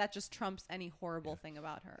that just trumps any horrible thing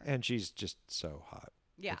about her. And she's just so hot.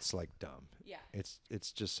 Yeah. It's like dumb. Yeah. It's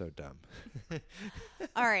just so dumb.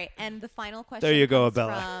 All right, and the final question. There you go, comes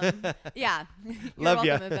Abella. from- yeah. You're Love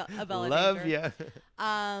ya. welcome, Abella Love Danger.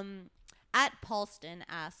 ya. At Paulston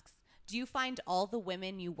asks, do you find all the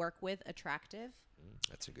women you work with attractive?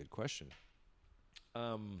 That's a good question.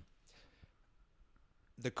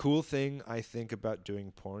 The cool thing I think about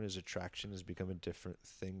doing porn is attraction has become a different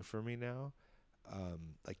thing for me now.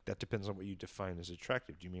 Like that depends on what you define as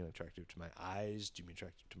attractive. Do you mean attractive to my eyes? Do you mean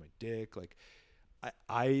attractive to my dick? Like,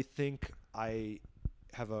 I think I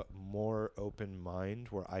have a more open mind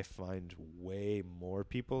where I find way more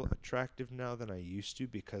people attractive now than I used to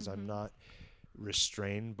because I'm not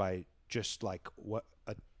restrained by just like what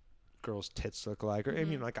a girl's tits look like. Or I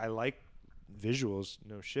mean, like I like visuals,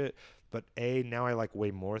 no shit. But now I like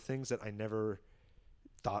way more things that I never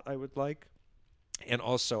thought I would like. And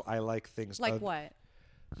also, I like things Like what?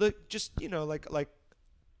 Look, just I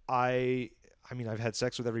mean, I've had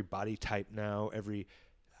sex with every body type now, every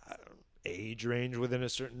age range within a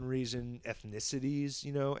certain reason, ethnicities,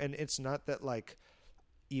 and it's not that like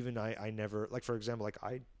even I never like, for example, like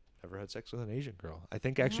I never had sex with an Asian girl. I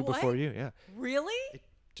think actually What? before you, yeah, Really? it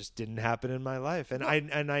just didn't happen in my life, and Well, I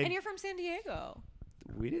And you're from San Diego.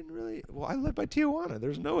 we didn't really. Well, I live by Tijuana.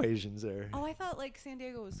 There's no Asians there. Oh, I thought like San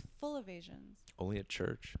Diego was full of Asians. Only at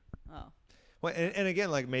church. Oh. Well, and again,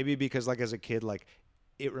 like maybe because like as a kid, like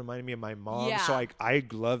it reminded me of my mom. Yeah. So I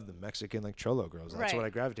love the Mexican like cholo girls. That's Right. what I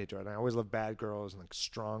gravitate to. And I always love bad girls and like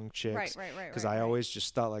strong chicks. Right. Because I always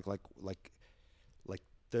just thought like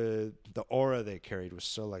the aura they carried was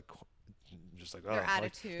so like just like Their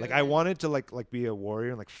attitude. Like I wanted to like be a warrior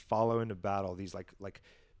and like follow into battle these like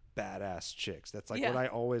badass chicks. That's like what I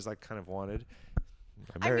always like kind of wanted.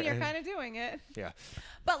 I mean, you're kind of doing it. Yeah.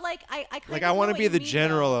 But like I kind like of I want to know be what the you mean,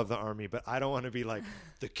 general though. of the army, but I don't want to be like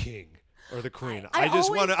the king or the queen. I I always-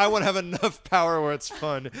 want to have enough power where it's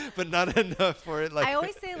fun, but not enough for it. Like I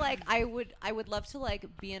always say like I would love to like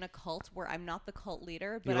be in a cult where I'm not the cult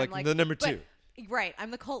leader, but You're I'm like the number but- 2. Right,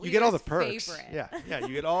 I'm the cult You leader's get all the perks. favorite. Yeah,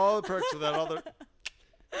 you get all the perks without all the.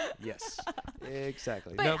 Yes,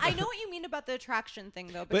 exactly. But No, I know what you mean about the attraction thing,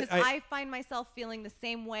 though, because I- I find myself feeling the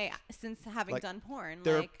same way since having Like, done porn.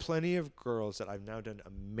 there like, are plenty of girls that I've now done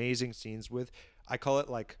amazing scenes with. I call it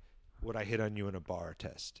like would I hit on you in a bar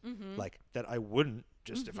test, like that I wouldn't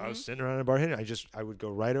just if I was sitting around in a bar hitting. I would go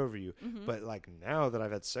right over you. But like now that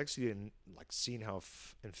I've had sex with you and like seen how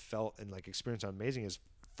and felt and like experienced how amazing it is.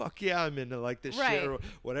 Fuck yeah, I'm into like this shit or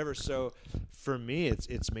whatever. So for me,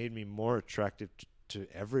 it's made me more attractive to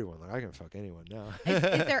everyone. Like I can fuck anyone now. is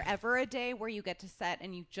there ever a day where you get to set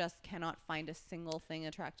and you just cannot find a single thing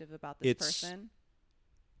attractive about this person?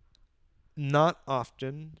 Not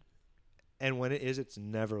often. And when it is, it's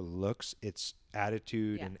never looks. It's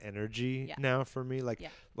attitude and energy now for me. Like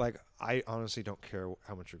I honestly don't care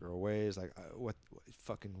how much a girl weighs. Like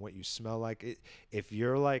what you smell like. If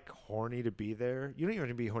you're like horny to be there, you don't even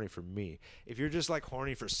have to be horny for me. If you're just like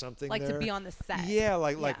horny for something, Like there, to be on the set. Yeah,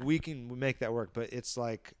 like we can make that work. But it's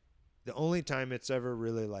like the only time it's ever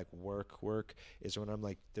really like work is when I'm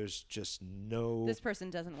like, there's just no. This person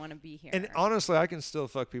doesn't want to be here. And honestly, I can still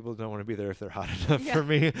fuck people who don't want to be there if they're hot enough for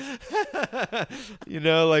me. You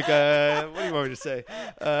know, like, what do you want me to say?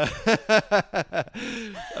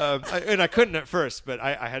 I couldn't at first, but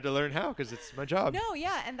I had to learn how because it's my job. No,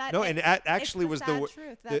 yeah, and that. No, and actually was the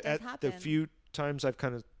truth. That does happen. the few times I've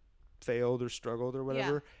kind of failed or struggled or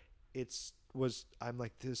whatever, I'm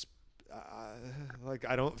like this. Like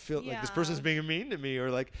I don't feel like this person's being mean to me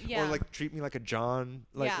or like treat me like a John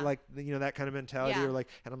like you know that kind of mentality or like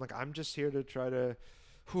and I'm like I'm just here to try to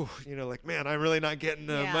you know like man I'm really not getting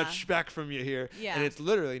much back from you here and it's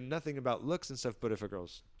literally nothing about looks and stuff, but if a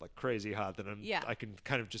girl's like crazy hot then I can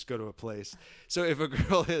kind of just go to a place. So if a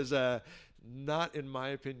girl is not in my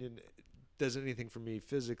opinion does anything for me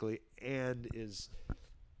physically and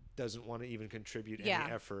doesn't want to even contribute any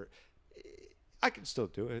effort, I can still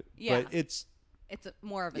do it, but it's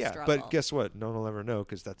more of a struggle. But guess what? No one will ever know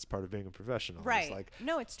because that's part of being a professional. Right. It's like,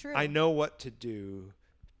 no, it's true. I know what to do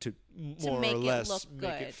to more make or less it look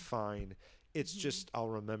make good. it fine. It's just I'll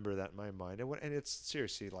remember that in my mind, and it's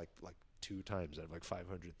seriously like 2 times out of like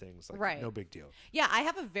 500 things. Like, no big deal. Yeah, I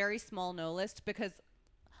have a very small no list because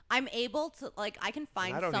I'm able to like I can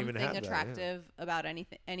find something attractive about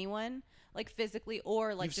anyone. Like physically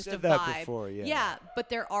or like You've just said a that vibe. Before, yeah. Yeah, but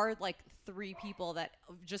there are like 3 people that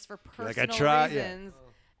just for personal reasons,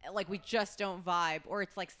 like we just don't vibe, or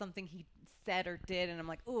it's like something he said or did, and I'm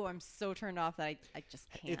like, oh, I'm so turned off that I just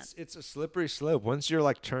can't. It's a slippery slope. Once you're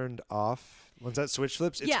like turned off, once that switch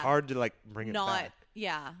flips, it's hard to like bring it back.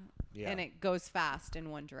 Yeah, and it goes fast in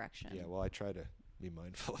one direction. Yeah, well, I try to be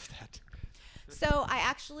mindful of that. So I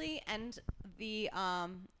actually end the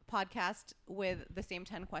podcast with the same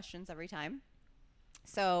 10 questions every time.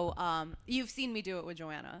 So you've seen me do it with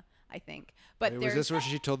Joanna, I think. But was this where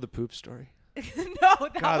she told the poop story? No,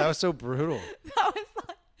 that was so brutal.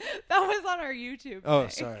 That was on our YouTube. Oh, thing.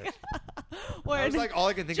 Sorry. That was like all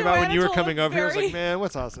I could think about when you were coming over here. I was like, man,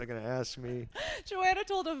 what's Asa going to ask me? Joanna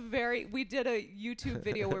told we did a YouTube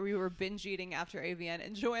video where we were binge eating after AVN,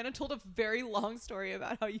 and Joanna told a very long story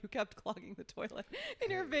about how you kept clogging the toilet in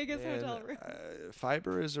your Vegas hotel room.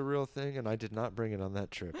 Fiber is a real thing, and I did not bring it on that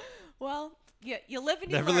trip. Well, you live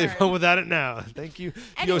and you never learn. leave home without it now. Thank you.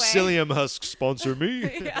 Anyway. Psyllium Husk sponsor me.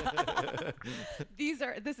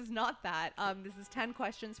 This is not that. This is 10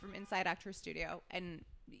 questions from Inside Actor Studio, and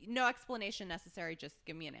no explanation necessary. Just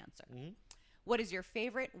give me an answer. Mm-hmm. What is your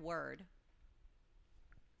favorite word?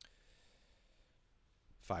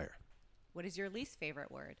 Fire. What is your least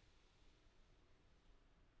favorite word?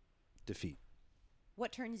 Defeat.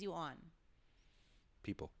 What turns you on?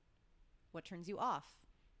 People. What turns you off?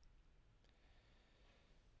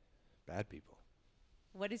 Bad people.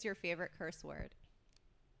 What is your favorite curse word?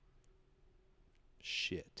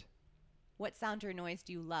 Shit. What sound or noise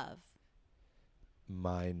do you love?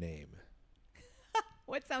 My name.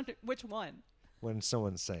 Which one? When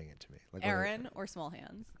someone's saying it to me. Like Aaron or Small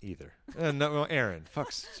Hands? Either. No, Aaron.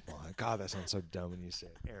 Fuck Small Hands. God, that sounds so dumb when you say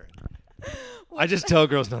it. Aaron. I just tell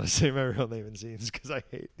girls not to say my real name in scenes because I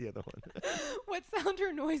hate the other one. What sound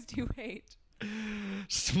or noise do you hate?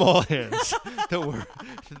 Small hands.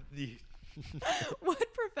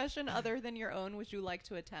 What profession other than your own would you like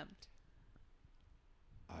to attempt?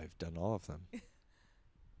 I've done all of them.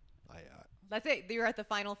 That's it. You're at the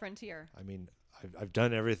final frontier. I mean, I've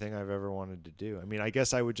done everything I've ever wanted to do. I mean, I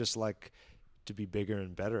guess I would just like to be bigger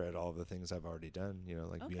and better at all of the things I've already done. You know,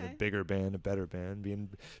 like being a bigger band, a better band, being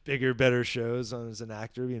bigger, better shows as an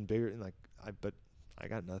actor, being bigger. And but I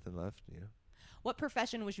got nothing left. You know. What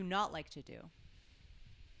profession would you not like to do?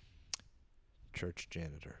 Church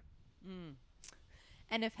janitor.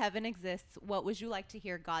 And if heaven exists, what would you like to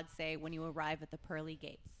hear God say when you arrive at the pearly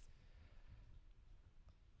gates?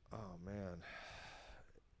 Oh man.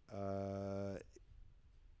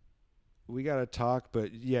 We gotta talk,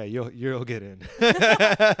 but yeah, you'll get in.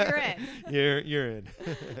 You're in. You're in.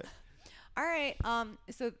 All right.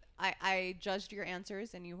 So I judged your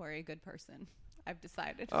answers, and you are a good person. I've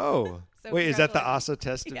decided. Oh, so wait, is that the ASA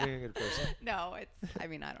test of Yeah. being a good person? No, I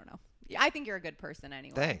mean, I don't know. Yeah, I think you're a good person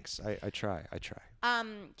anyway. Thanks. I try.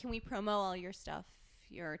 Can we promo all your stuff?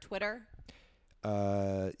 Your Twitter?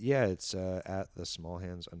 Yeah, it's at the small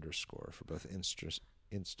hands _ for both Insta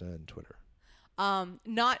and Twitter.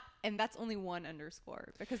 And that's only one underscore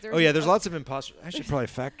because there's. Oh yeah, there's lots of imposters. I should probably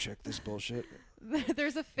fact check this bullshit.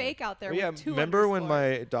 There's a fake out there. Yeah, with two remember when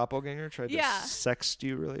underscores. my doppelganger tried to sext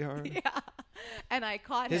you really hard? Yeah, and I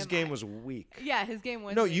caught him. His game was weak. Yeah, his game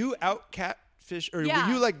was. No, weak. you out catfish or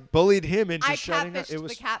Yeah. you like bullied him into I shutting up. catfished It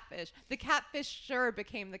was the catfish. The catfisher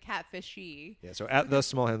became the catfishy. yeah. So at the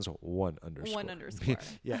small hands one underscore. One underscore.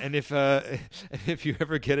 Yeah, and if you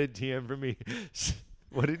ever get a DM from me.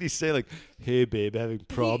 What did he say? Like, hey, babe, having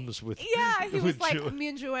problems with. Yeah, he was like, Jo-" me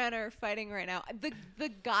and Joanna are fighting right now. The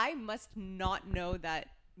guy must not know that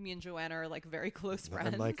me and Joanna are like very close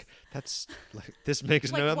friends. I'm like, that's like this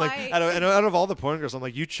makes Like, no. I'm why- like, out of all the porn girls, I'm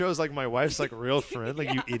like, you chose like my wife's like real friend,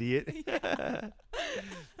 like you idiot. Yeah.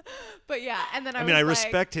 But yeah, and then I I was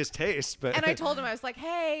respect his taste, but and I told him I was like,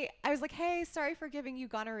 hey, sorry for giving you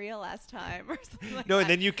gonorrhea last time, or something like no, that. and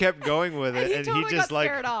then you kept going with it, and he and totally he just got like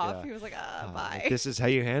scared off. yeah. He was like, Like, bye. this is how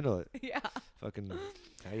you handle it. Yeah. Fucking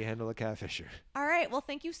how you handle a catfisher. All right. Well,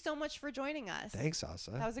 thank you so much for joining us. Thanks,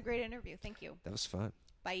 Asa. That was a great interview. Thank you. That was fun.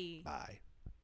 Bye. Bye.